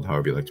killed,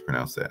 however you like to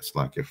pronounce that.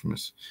 Slack for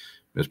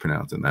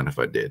mispronouncing that if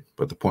I did.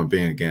 But the point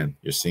being, again,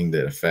 you're seeing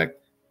that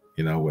effect,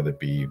 you know, whether it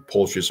be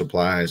poultry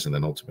supplies, and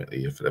then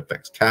ultimately if it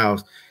affects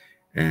cows,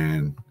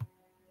 and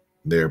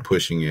they're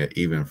pushing it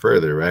even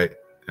further, right?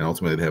 And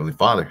ultimately the Heavenly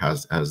Father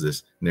has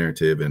this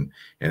narrative and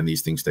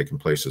these things taking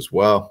place as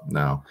well.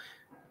 Now,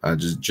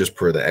 just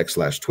per the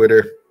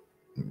X/Twitter,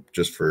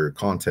 just for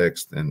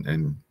context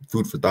and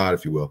food for thought,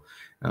 if you will.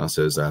 It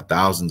says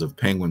thousands of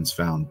penguins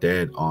found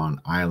dead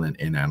on island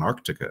in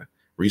Antarctica.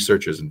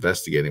 Researchers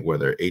investigating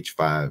whether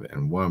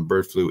H5N1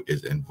 bird flu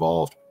is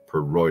involved,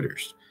 per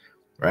Reuters.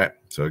 Right.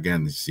 So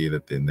again, you see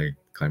that then they're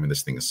claiming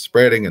this thing is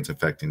spreading. It's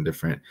affecting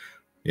different,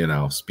 you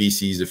know,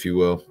 species, if you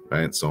will,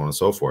 right, so on and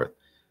so forth.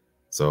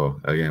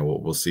 So again,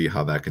 we'll see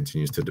how that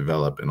continues to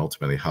develop, and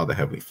ultimately how the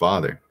Heavenly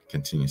Father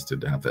continues to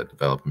have that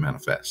develop and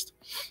manifest.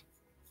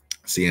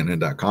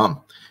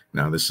 CNN.com.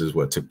 Now, this is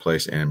what took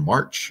place in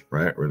March,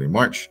 right? Early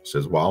March. It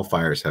says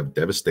wildfires have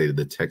devastated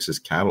the Texas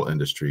cattle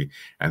industry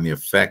and the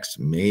effects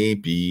may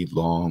be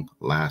long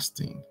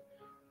lasting,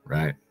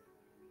 right?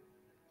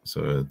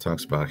 So it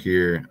talks about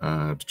here,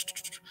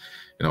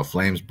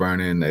 flames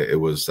burning. It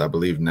was, I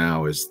believe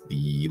now is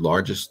the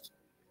largest,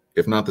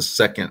 if not the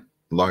second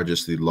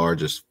largest, the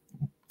largest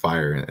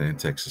fire in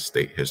Texas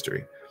state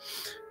history.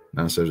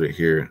 Now it says right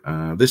here,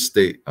 this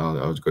state,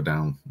 I'll go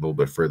down a little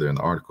bit further in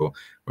the article,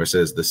 where it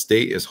says the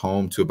state is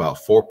home to about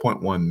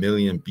 4.1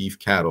 million beef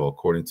cattle,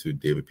 according to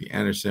David P.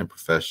 Anderson,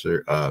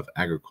 professor of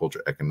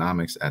agriculture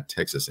economics at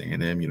Texas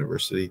A&M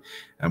University,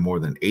 and more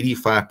than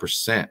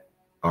 85%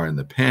 are in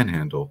the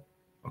Panhandle,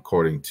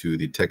 according to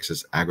the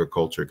Texas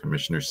Agriculture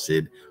Commissioner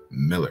Sid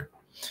Miller.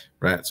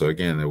 Right. So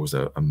again, there was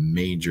a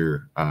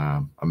major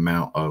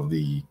amount of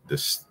the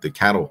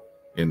cattle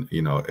in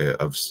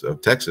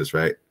of Texas,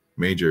 right?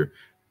 Major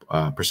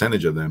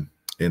percentage of them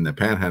in the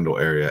Panhandle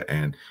area,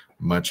 and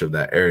much of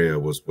that area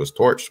was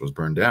torched, was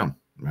burned down,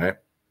 right?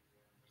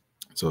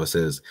 So it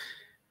says,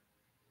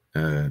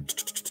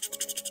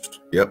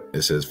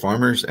 it says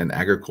farmers and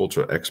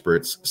agricultural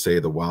experts say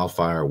the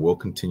wildfire will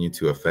continue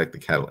to affect the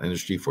cattle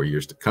industry for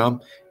years to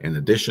come. In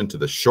addition to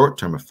the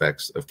short-term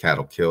effects of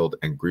cattle killed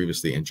and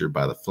grievously injured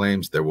by the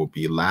flames, there will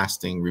be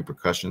lasting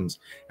repercussions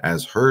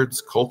as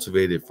herds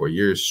cultivated for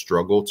years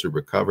struggle to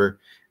recover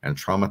and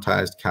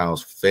traumatized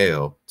cows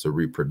fail to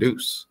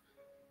reproduce,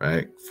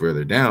 right?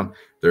 Further down,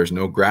 there's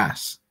no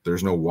grass,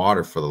 there's no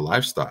water for the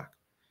livestock.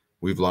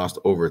 We've lost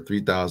over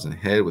 3,000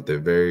 head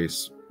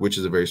which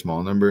is a very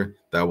small number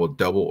that will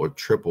double or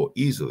triple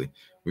easily.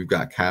 We've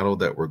got cattle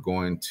that we're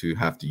going to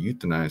have to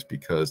euthanize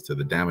because to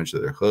the damage to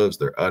their hooves,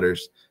 their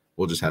udders,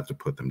 we'll just have to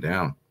put them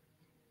down,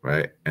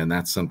 right? And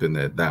that's something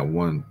that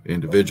one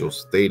individual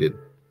stated,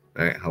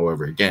 right?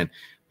 However, again,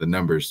 the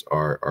numbers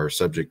are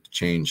subject to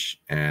change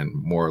and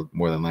more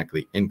than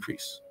likely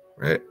increase,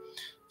 right?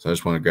 So I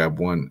just want to grab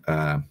one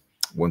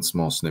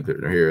small snippet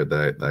here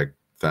that I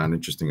found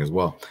interesting as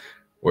well,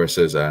 where it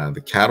says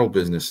the cattle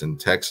business in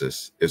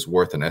Texas is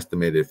worth an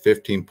estimated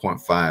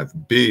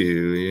 $15.5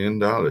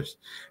 billion,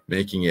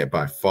 making it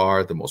by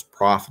far the most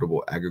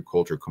profitable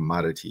agriculture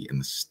commodity in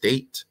the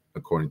state,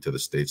 according to the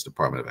state's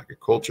Department of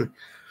Agriculture. It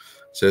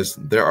says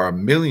there are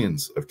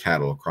millions of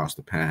cattle across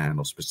the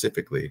Panhandle,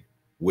 specifically,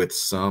 with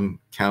some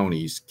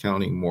counties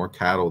counting more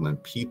cattle than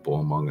people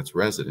among its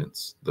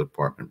residents, the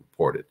department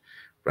reported,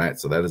 right?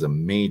 So that is a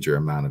major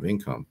amount of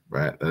income,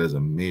 right? That is a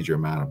major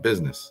amount of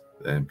business.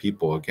 And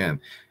people, again,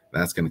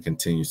 that's going to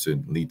continue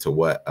to lead to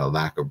what? A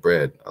lack of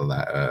bread,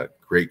 a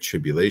great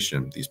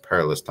tribulation, these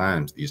perilous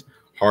times, these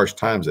harsh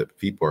times that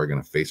people are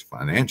going to face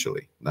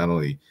financially, not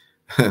only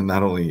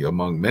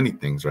among many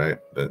things, right?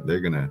 But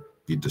they're going to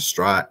be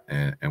distraught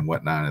and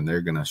whatnot, and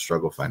they're going to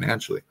struggle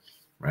financially,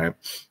 right?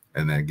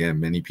 And then again,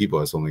 many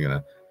people, it's only going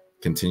to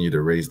continue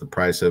to raise the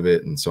price of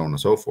it and so on and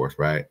so forth,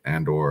 right?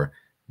 And or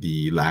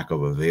the lack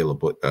of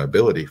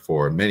availability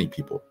for many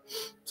people.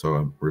 So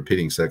I'm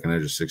repeating 2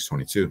 Ezra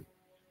 6:22.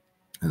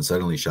 And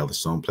suddenly shall the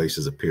sown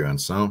places appear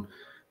unsown.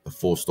 The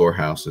full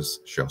storehouses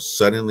shall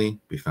suddenly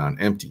be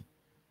found empty.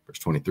 Verse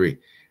 23.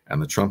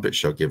 And the trumpet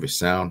shall give a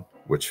sound,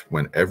 which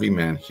when every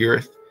man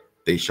heareth,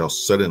 they shall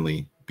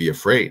suddenly be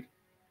afraid.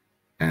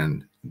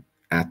 And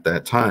at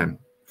that time,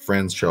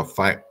 friends shall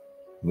fight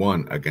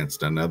one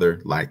against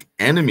another like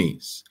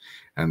enemies,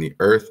 and the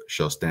earth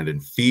shall stand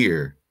in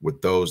fear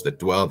with those that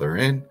dwell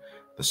therein.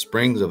 The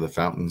springs of the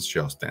fountains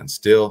shall stand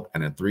still,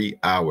 and in 3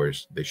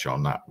 hours they shall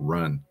not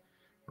run.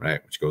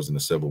 Right, which goes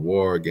into civil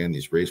war again.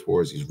 These race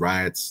wars, these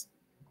riots,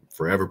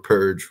 forever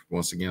purge.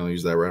 Once again, I'll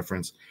use that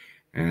reference,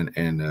 and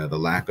the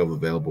lack of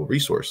available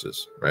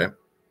resources. Right,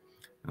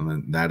 and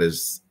then that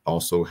is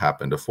also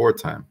happened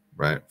aforetime.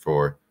 Right,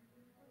 for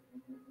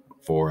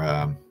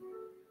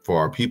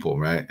our people,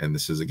 right? And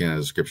this is, again,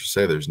 as the scriptures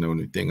say, there's no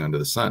new thing under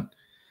the sun.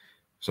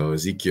 So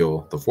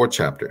Ezekiel, the 4th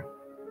chapter,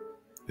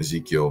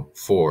 Ezekiel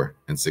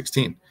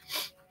 4:16.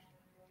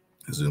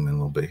 Zoom in a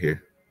little bit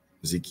here.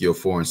 Ezekiel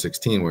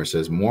 4:16, where it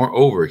says,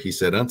 moreover, he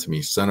said unto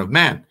me, Son of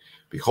man,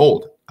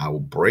 behold, I will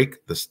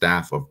break the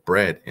staff of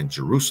bread in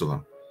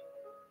Jerusalem,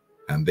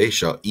 and they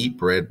shall eat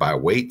bread by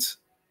weight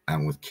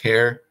and with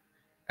care,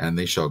 and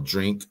they shall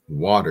drink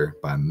water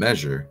by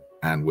measure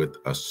and with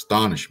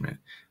astonishment.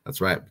 That's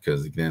right,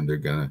 because again, they're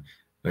gonna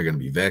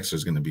be vexed.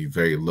 There's gonna be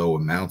very low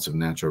amounts of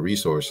natural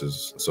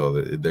resources, so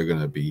that they're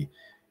gonna be,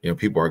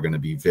 people are gonna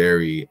be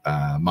very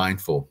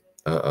mindful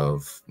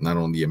of not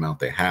only the amount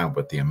they have,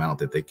 but the amount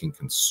that they can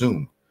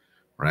consume,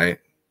 right?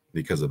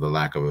 Because of the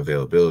lack of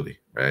availability,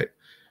 right?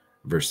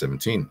 Verse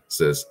 17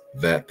 says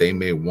that they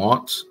may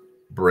want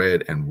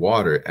bread and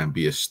water and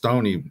be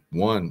astonied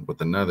one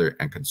with another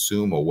and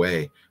consume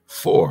away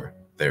for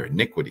their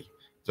iniquity.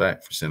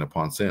 Right, for sin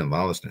upon sin,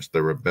 lawlessness, the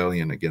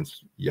rebellion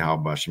against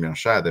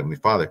YAHAWASHI, the Heavenly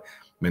Father.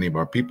 Many of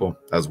our people,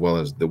 as well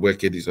as the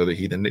wicked, these other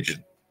heathen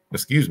nations,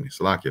 excuse me,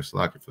 Salakia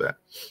for that,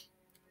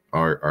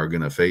 are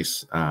gonna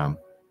face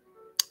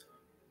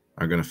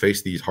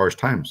these harsh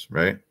times,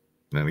 right?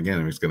 And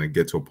again, it's gonna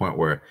get to a point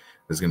where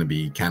There's going to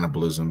be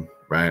cannibalism,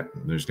 right?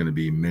 There's going to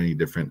be many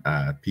different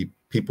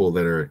people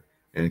that are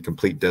in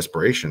complete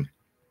desperation,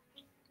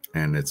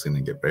 and it's going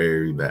to get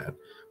very bad.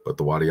 But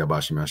the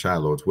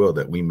YAHAWASHI, Lord's will,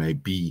 that we may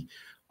be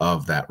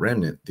of that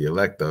remnant, the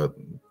elect,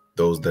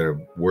 those that are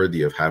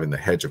worthy of having the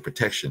hedge of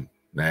protection,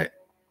 that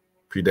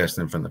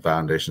predestined from the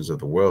foundations of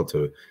the world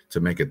to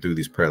make it through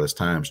these perilous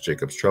times,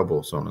 Jacob's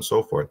trouble, so on and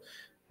so forth,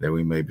 that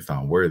we may be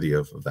found worthy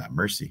of that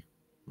mercy,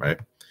 right?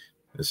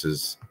 This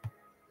is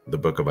the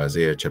book of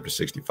Isaiah, chapter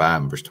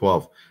 65, and verse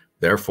 12.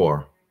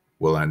 Therefore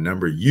will I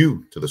number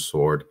you to the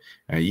sword,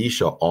 and ye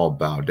shall all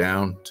bow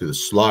down to the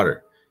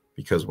slaughter,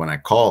 because when I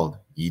called,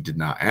 ye did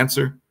not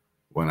answer.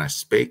 When I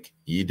spake,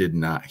 ye did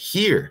not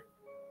hear,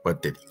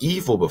 but did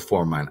evil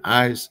before mine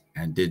eyes,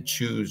 and did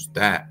choose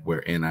that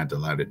wherein I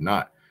delighted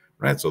not.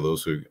 Right? So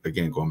those who,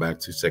 again, going back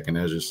to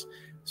 2nd Ezra,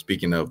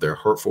 speaking of their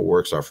hurtful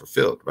works are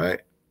fulfilled,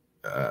 right?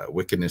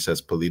 Wickedness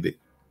has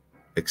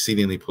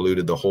exceedingly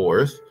polluted the whole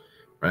earth,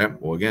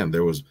 right? Well, again,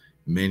 there was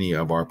many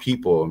of our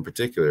people in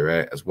particular,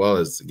 right, as well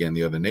as, again,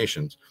 the other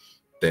nations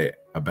that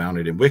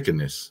abounded in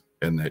wickedness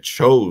and that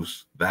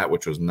chose that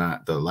which was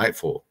not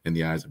delightful in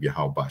the eyes of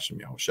Yahweh Bashem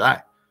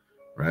Yahushai,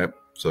 right?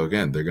 So,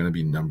 again, they're going to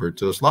be numbered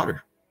to the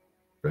slaughter,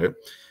 right?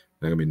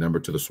 They're going to be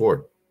numbered to the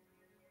sword.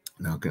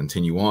 Now,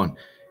 continue on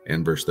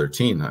in verse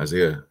 13,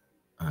 Isaiah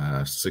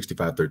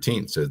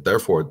 65:13 says,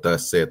 therefore,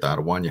 thus saith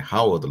Adawan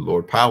Yahawah, the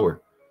Lord power,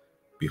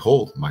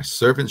 behold, my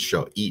servants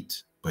shall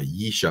eat, but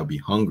ye shall be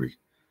hungry.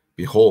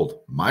 Behold,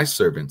 my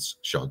servants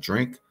shall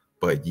drink,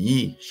 but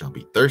ye shall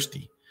be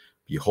thirsty.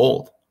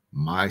 Behold,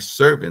 my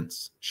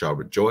servants shall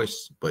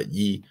rejoice, but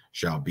ye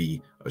shall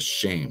be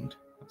ashamed.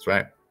 That's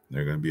right.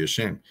 They're going to be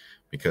ashamed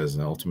because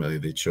ultimately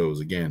they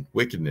chose, again,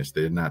 wickedness.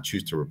 They did not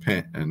choose to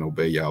repent and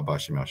obey Yahweh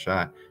Bashem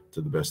Yahushai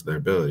to the best of their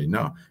ability.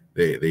 No,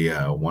 they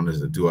wanted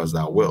to do as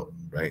thou wilt,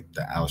 right?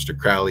 The Aleister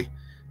Crowley,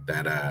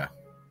 that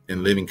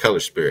in living color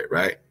spirit,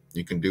 right?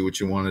 You can do what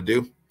you want to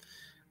do.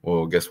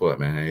 Well, guess what,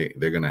 man? Hey,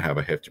 they're going to have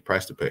a hefty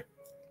price to pay.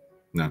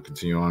 Now,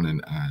 continue on in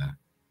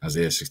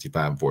Isaiah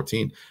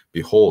 65:14.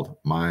 Behold,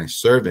 my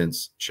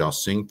servants shall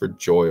sing for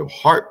joy of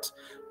heart,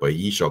 but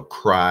ye shall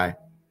cry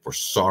for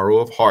sorrow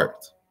of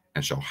heart,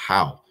 and shall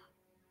howl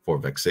for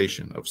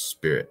vexation of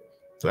spirit.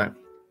 So they're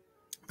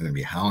going to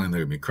be howling,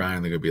 they're going to be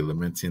crying, they're going to be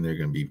lamenting, they're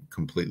going to be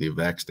completely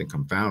vexed and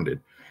confounded.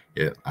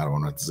 Yet,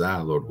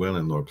 AHTHA, Lord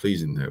willing, Lord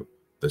pleasing,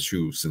 the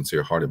true,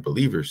 sincere-hearted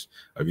believers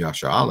of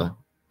Yasharahla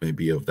may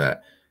be of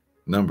that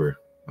number,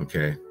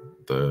 okay?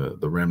 The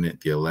remnant,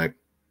 the elect,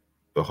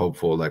 the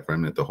hopeful elect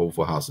remnant, the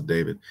hopeful house of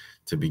David,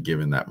 to be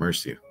given that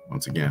mercy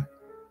once again,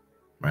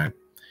 right?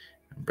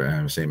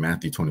 Say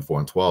Matthew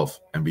 24:12,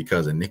 and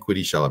because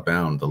iniquity shall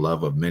abound, the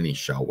love of many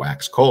shall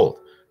wax cold,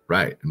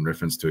 right? In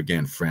reference to,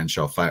 again, friends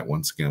shall fight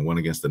once again, one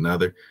against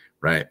another,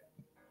 right?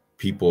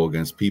 People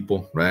against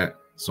people, right?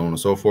 So on and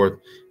so forth,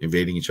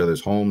 invading each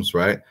other's homes,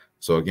 right?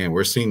 So again,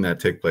 we're seeing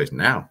that take place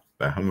now,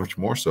 but how much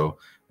more so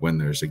when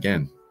there's,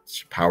 again,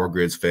 power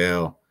grids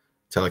fail,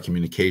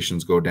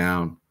 telecommunications go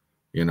down,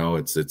 you know,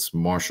 it's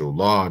martial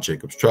law,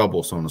 Jacob's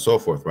trouble, so on and so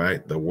forth,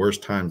 right? The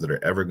worst times that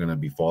are ever going to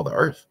befall the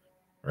earth,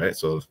 right?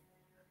 So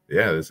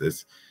yeah,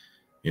 it's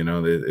you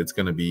know, it's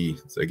going to be,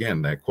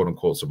 again, that quote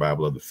unquote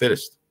survival of the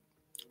fittest,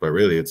 but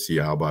really it's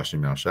Yahweh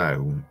Bashem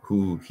Yahushai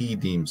who he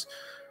deems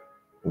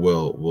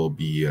will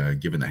be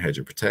given the hedge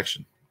of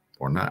protection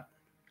or not.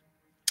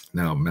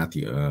 Now,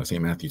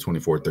 St. Matthew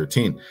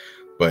 24:13,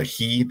 but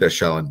he that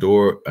shall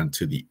endure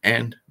unto the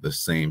end, the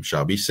same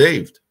shall be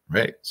saved,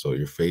 right? So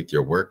your faith,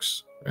 your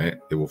works, right,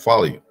 it will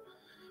follow you.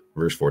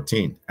 Verse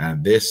 14,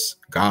 and this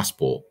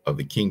gospel of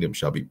the kingdom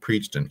shall be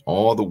preached in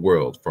all the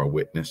world for a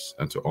witness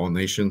unto all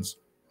nations,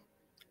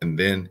 and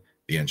then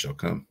the end shall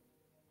come.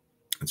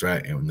 That's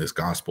right. And when this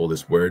gospel,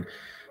 this word,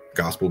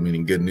 gospel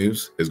meaning good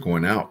news, is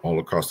going out all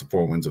across the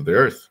four winds of the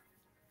earth.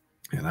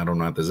 And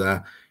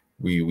AHTHA,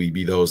 we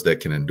be those that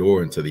can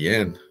endure until the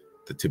end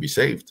to be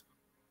saved,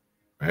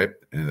 right?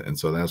 And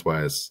so that's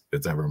why it's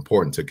ever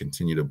important to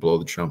continue to blow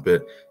the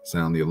trumpet,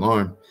 sound the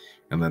alarm,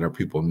 and let our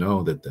people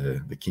know that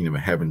the kingdom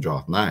of heaven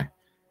draweth nigh,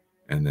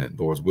 and that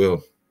Lord's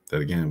will, that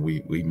again,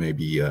 we may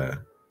be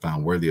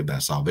found worthy of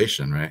that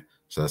salvation, right?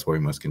 So that's why we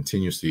must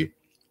continuously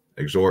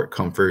exhort,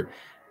 comfort,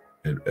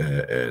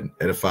 and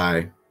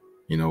edify,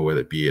 you know, whether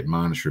it be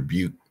admonish,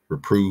 rebuke,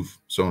 reprove,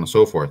 so on and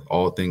so forth,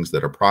 all things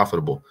that are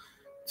profitable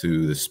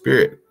to the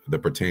spirit that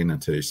pertain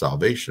unto their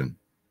salvation,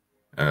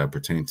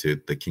 pertain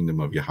to the kingdom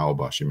of Yahweh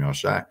Bashem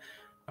Yahushai.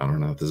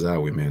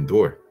 AHTHA, we may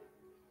endure.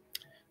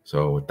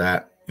 So with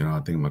that, you know,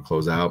 I think I'm gonna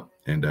close out,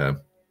 and you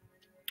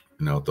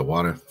know, the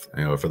water,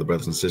 you know, for the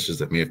brothers and sisters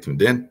that may have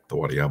tuned in, the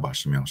water Yahweh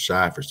Bashem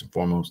Yahushai first and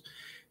foremost.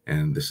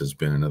 And this has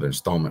been another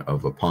installment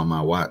of Upon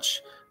My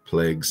Watch,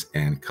 Plagues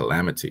and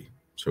Calamity.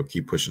 So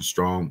keep pushing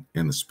strong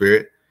in the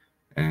spirit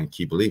and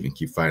keep believing,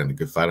 keep fighting the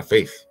good fight of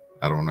faith.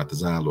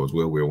 AHTHA, Lord's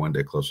will, we are one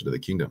day closer to the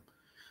kingdom.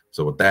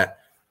 So with that,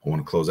 I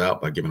want to close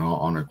out by giving all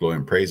honor, glory,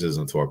 and praises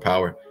unto our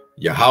power,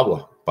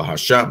 Yahawah,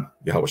 Bahasham,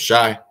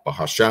 Yahawashi,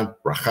 Bahasham,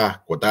 RAWCHAA,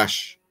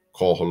 Quadash,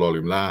 Call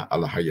HALALYAM,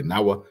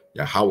 Allahayanawa,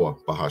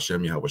 Yahawah,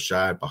 Bahasham,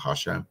 Yahawashi,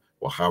 Bahasham,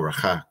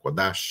 RAWCHAA,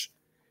 Quadash,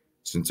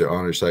 Sincere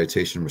honor,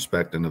 salutation,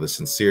 respect unto the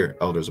sincere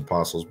elders,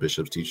 apostles,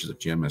 bishops, teachers of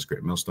GMS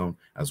Great Millstone,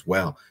 as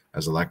well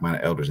as the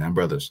like-minded elders and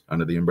brothers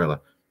under the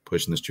umbrella,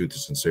 pushing this truth to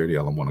sincerity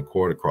all on one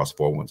accord across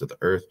four winds of the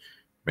earth,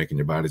 making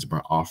your bodies a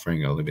burnt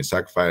offering, a living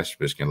sacrifice,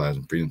 risking lives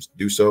and freedoms to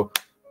do so.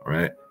 All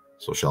right.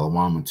 So shalom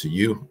unto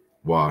you,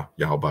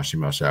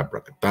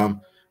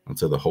 YAHAWASHI,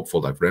 unto the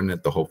hopeful life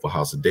remnant, the hopeful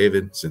house of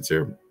David,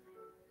 sincere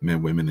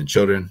men, women, and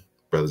children,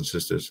 brothers and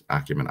sisters,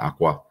 Akim and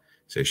Aqua,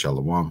 say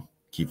shalom.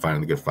 Keep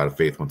fighting the good fight of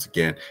faith once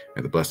again.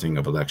 May the blessing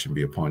of election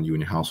be upon you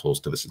and your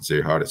households to the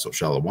sincere hearted. So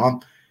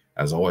shalom.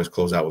 As always,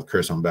 close out with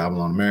curse on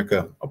Babylon,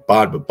 America.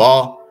 Abad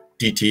Babal,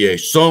 DTA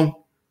Som,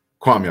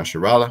 Kwam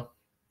Yasharahla,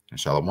 and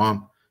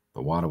shalom.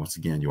 The water, once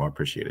again, you are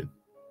appreciated.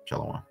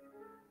 Shalom.